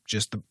 that's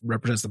just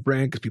represents the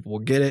brand because people will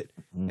get it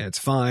Mhm. and it's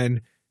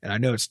fine. And I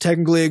know it's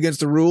technically against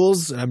the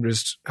rules. And I'm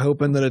just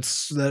hoping that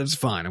it's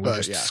fine. And we'll But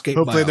just yeah, skate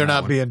hopefully by on they're that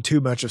not one. being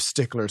too much of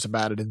sticklers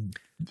about it in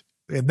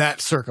that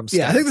circumstance.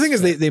 Yeah, I think the thing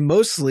is they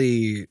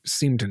mostly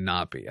seem to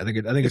not be. I think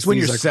it's when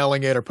these, you're like,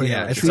 selling it or putting it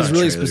yeah, on it's your these site.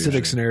 really trailer specific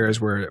usually. scenarios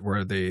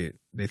where they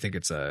think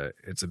it's a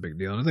big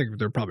deal, and I think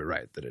they're probably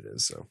right that it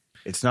is. So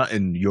It's not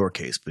in your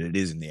case, but it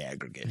is in the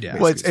aggregate. Yeah.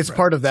 Well, Basically, it's right.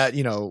 part of that.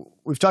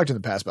 We've talked in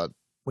the past about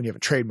when you have a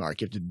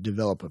trademark, you have to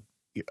develop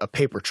a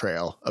paper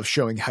trail of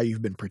showing how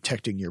you've been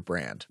protecting your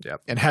brand.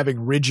 Yep. And having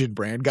rigid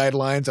brand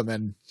guidelines and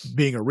then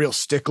being a real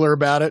stickler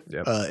about it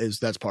Yep.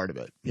 that's part of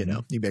it. You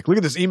know, you be like, look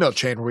at this email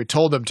chain where we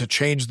told them to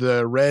change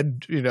the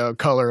red,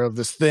 color of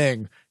this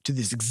thing to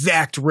this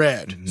exact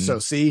red. Mhm. So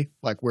see,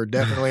 like we're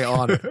definitely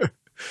on it.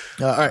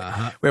 All right.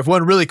 Uh-huh. We have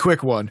one really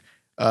quick one.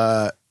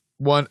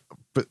 One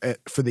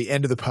for the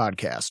end of the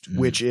podcast,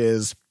 which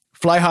is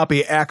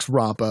Flyhoppy Axe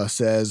Rampa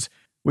says,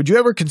 would you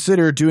ever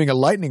consider doing a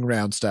lightning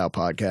round style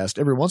podcast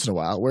every once in a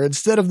while where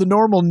instead of the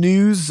normal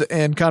news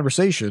and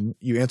conversation,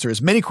 you answer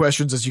as many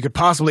questions as you could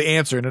possibly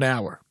answer in an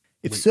hour?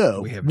 If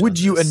so, we have would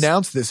done you this.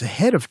 announce this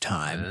ahead of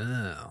time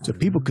Oh. so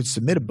people could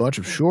submit a bunch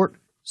of short,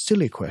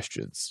 silly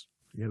questions?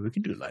 Yeah, we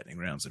can do a lightning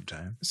round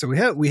sometime. So we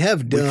have We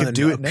done could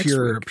do it next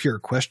week. pure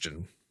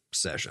question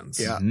sessions.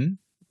 Yeah. Mhm.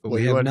 But What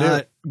we do you have wanna do?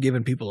 not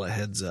given people a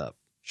heads up.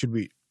 Should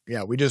we?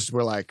 Yeah, we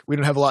were like, we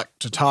don't have a lot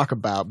to talk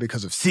about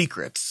because of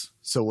secrets.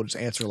 So we'll just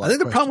answer a lot I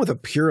think of the problem with a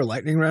pure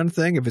lightning round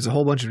thing, if it's a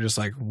whole bunch of just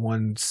like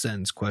one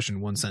sentence question,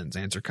 one sentence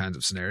answer kinds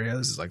of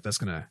scenarios, is like that's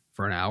gonna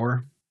for an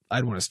hour.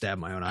 I'd want to stab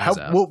my own eyes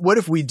out. What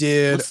if we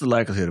did? What's the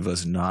likelihood of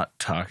us not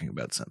talking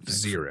about something? for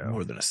Zero.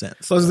 more than a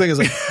sentence. So the thing is,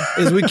 like,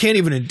 is we can't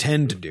even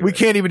intend to do. We it.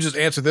 can't even just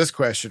answer this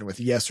question with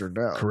yes or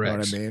no. Correct. You know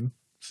what I mean?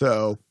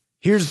 So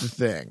here's the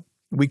thing.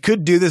 We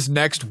could do this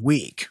next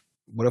week.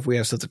 What if we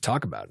have stuff to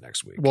talk about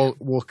next week?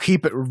 We'll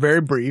keep it very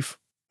brief.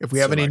 If we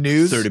have So any like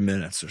news, 30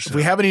 minutes or so. if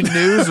we have any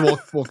news,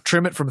 we'll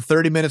trim it from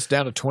 30 minutes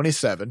down to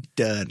 27.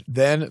 done.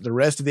 Then the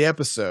rest of the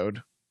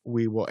episode,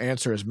 we will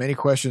answer as many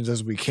questions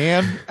as we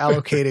can,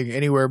 allocating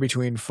anywhere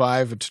between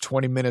 5 to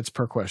 20 minutes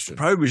per question.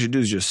 Probably what we should do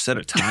is just set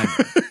a timer.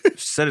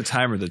 Set a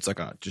timer that's like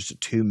just a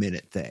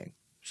 2-minute thing.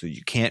 So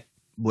you can't,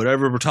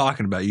 whatever we're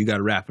talking about, you got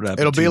to wrap it up.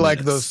 It'll in 2 be like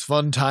minutes. those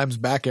fun times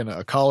back in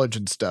college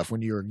and stuff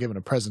when you were given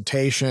a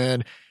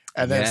presentation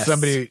and then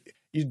Yes.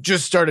 you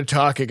just started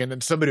talking and then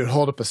somebody would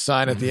hold up a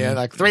sign at the end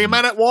like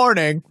 3-minute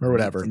warning or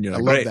whatever. And you're I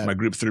like, love great, that. my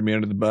group threw me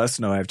under the bus.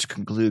 Now I have to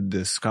conclude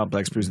this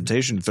complex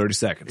presentation in 30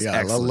 seconds. Yeah,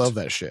 I Excellent. love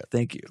that shit.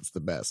 Thank you. It's the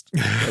best.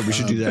 Yeah, we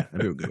should do that.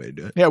 That'd be a good way to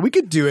do it. Yeah, we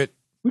could do it.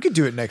 We could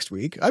do it next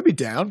week. I'd be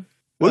down.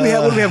 What do we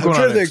have? What do we have I'm going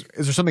trying on? to Next?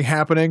 Is there something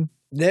happening?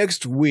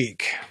 next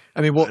week.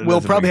 I mean, Nothing we'll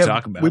we probably can have.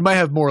 talk about. We might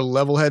have more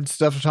level head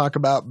stuff to talk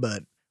about,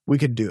 but we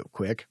can do it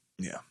quick.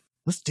 Yeah.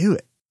 Let's do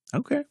it.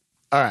 Okay.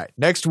 All right.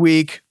 Next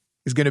week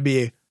is going to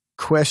be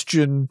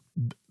question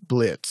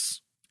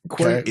blitz.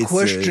 Okay. It's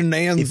Question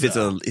and If it's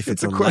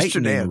a a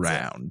question lightning answer.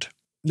 round,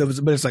 No,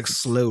 but it's like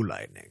slow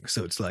lightning.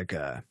 So it's like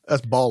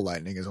That's ball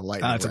lightning. Is a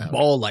lightning. it's a round.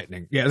 ball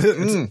lightning. Yeah,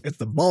 it's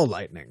the ball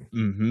lightning.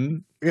 mm-hmm.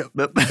 Yeah.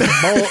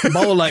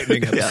 Ball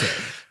lightning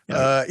episode.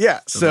 Yeah.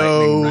 The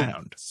So lightning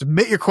round.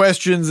 submit your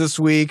questions this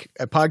week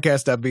at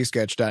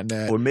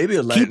podcast.bsketch.net. Or maybe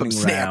a Keep 'em lightning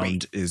snappy.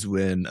 round is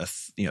when a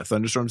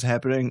thunderstorm's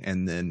happening,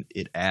 and then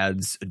it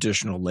adds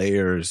additional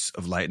layers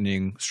of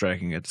lightning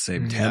striking at the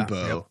same Yeah,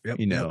 tempo.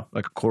 yep,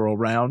 Like a choral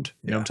round.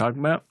 You know what I'm talking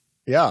about?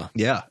 Yeah.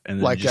 Yeah, and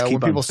then Like you just when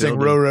keep on people sing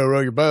building. "Row, row, row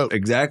your boat."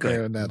 Exactly.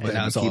 Yeah, and that And thing. And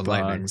now it's all keep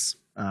on- lightnings.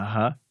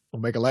 Uh-huh.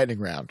 We'll make a lightning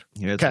round.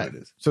 Yeah, that's Okay. what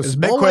it is. So Is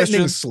submit ball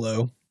lightning questions.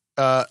 slow?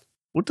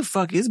 What the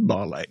fuck is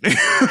ball lightning?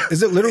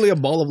 Is it literally a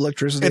ball of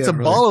electricity? It's a I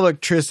really- ball of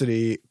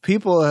electricity.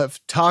 People have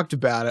talked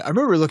about it. I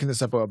remember looking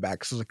this up a while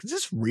back. So I was like, is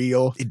this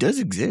real? It does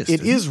exist. It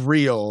doesn't is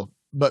real,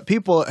 but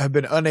people have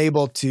been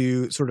unable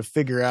to sort of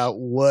figure out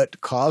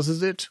what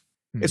causes it.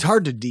 Hmm. It's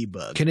hard to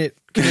debug. Can it?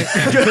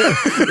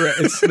 Right,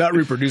 it's not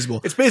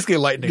reproducible. It's basically a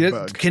lightning Can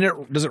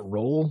bug. does it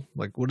roll?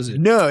 Like what is it?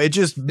 No, it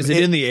just Is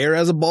it in the air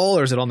as a ball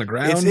or is it on the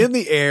ground? It's in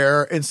the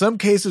air. In some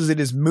cases, it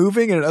is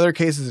moving, and in other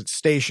cases, it's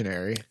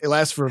stationary. It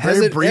lasts for a Has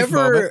very it brief ever-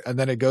 moment, and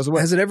then it goes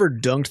away. Has it ever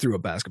dunked through a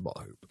basketball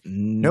hoop?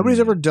 Nobody's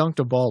ever dunked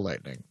a ball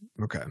lightning,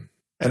 Okay.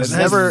 and it's Has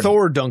never.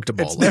 Thor dunked a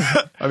ball. It's lightning?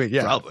 never. I mean,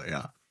 yeah, Probably,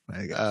 yeah.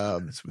 I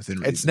guess it's within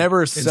reason. it's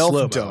never slow-mo,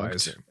 I self-dunked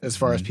assume. as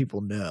far as Mhm.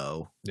 people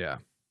know. Yeah.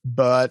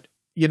 But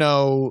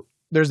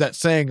there's that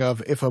saying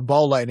of if a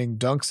ball lightning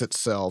dunks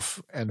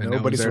itself and And no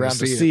nobody's one's there around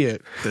to see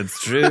it, That's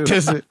true.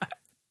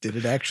 did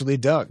it actually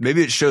dunk?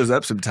 Maybe it shows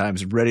up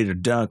sometimes ready to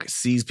dunk,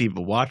 sees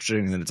people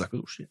watching, and then it's like,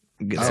 oh shit,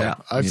 it gets Oh,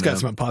 out. I've It's you got know?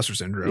 some imposter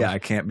syndrome. Yeah, I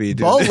can't be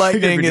doing Ball this.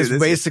 lightning I can't is do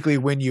this. basically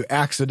when you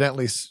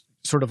accidentally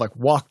sort of like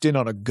walked in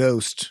on a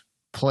ghost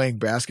playing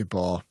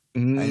basketball,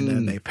 and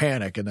then they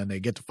panic, and then they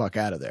get the fuck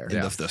out of there.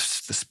 And the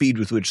speed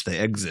with which they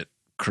exit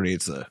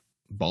creates a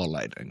ball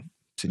lightning.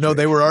 No,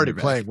 they were already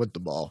situation. playing with the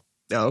ball.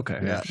 Oh, okay.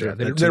 Yeah, Yeah, sure. Yeah,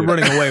 they're, That they're too.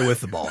 running away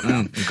with the ball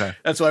now. Okay.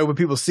 That's why when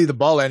people see the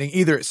ball landing,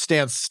 either it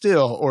stands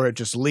still or it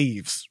just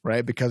leaves,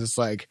 right? Because it's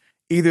like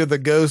either the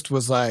ghost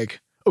was like,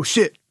 "Oh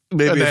shit,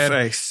 Maybe And if then-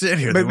 I sit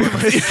here, maybe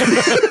they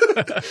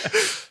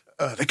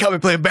they caught me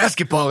playing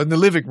basketball in the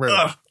living room."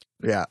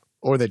 Yeah,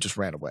 or they just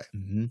ran away.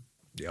 mm-hmm.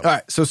 All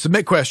right, so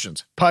submit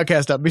questions.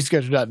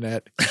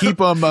 Podcast.bsketcher.net. Keep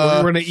them.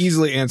 We're going to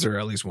easily answer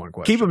at least one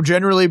question. Keep them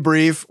generally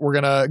brief. We're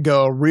gonna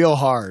go real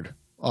hard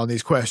on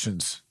these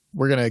questions.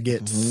 We're gonna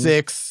get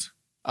 6.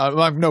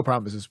 No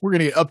promises. We're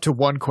gonna get up to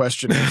 1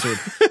 question answered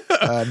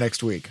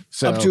next week.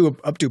 So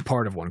up to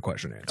part of one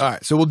question answer. all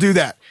right, so we'll do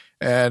that.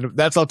 And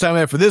that's all time we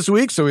have for this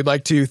week. So we'd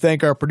like to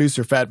thank our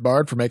producer, Fat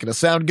Bard, for making us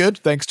sound good.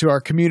 Thanks to our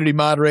community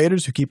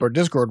moderators who keep our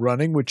Discord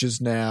running, which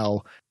is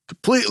now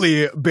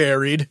completely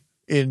buried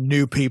in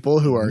new people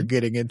who are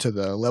getting into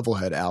the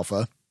Levelhead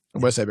Alpha.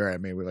 When I say buried, I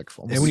mean we like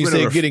almost And when you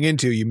say getting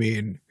into, you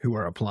mean who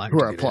are applying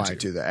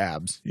to the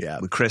abs. Yeah.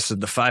 We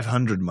crested the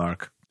 500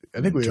 mark. I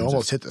think we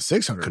almost hit the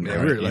 600.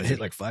 Yeah, we were hit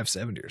like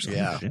 570 or something.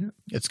 Yeah.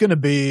 It's going to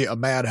be a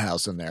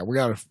madhouse in there. We're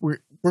going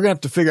to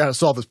have to figure out how to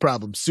solve this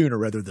problem sooner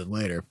rather than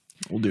later.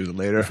 We'll do it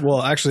later.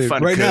 Well, actually,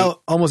 right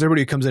now, almost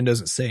everybody who comes in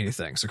doesn't say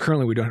anything. So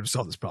currently, we don't have to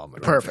solve this problem.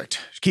 Perfect.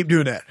 Just keep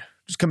doing that.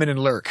 Just come in and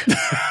lurk.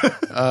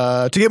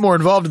 To get more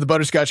involved in the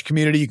Butterscotch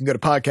community, you can go to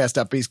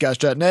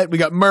podcast.bscotch.net. We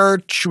got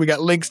merch. We got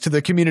links to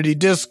the community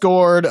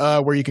Discord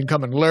where you can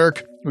come and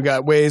lurk. We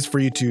got ways for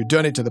you to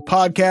donate to the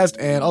podcast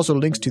and also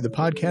links to the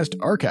podcast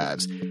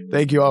archives.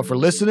 Thank you all for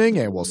listening,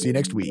 and we'll see you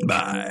next week.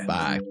 Bye.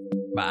 Bye.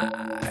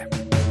 Bye.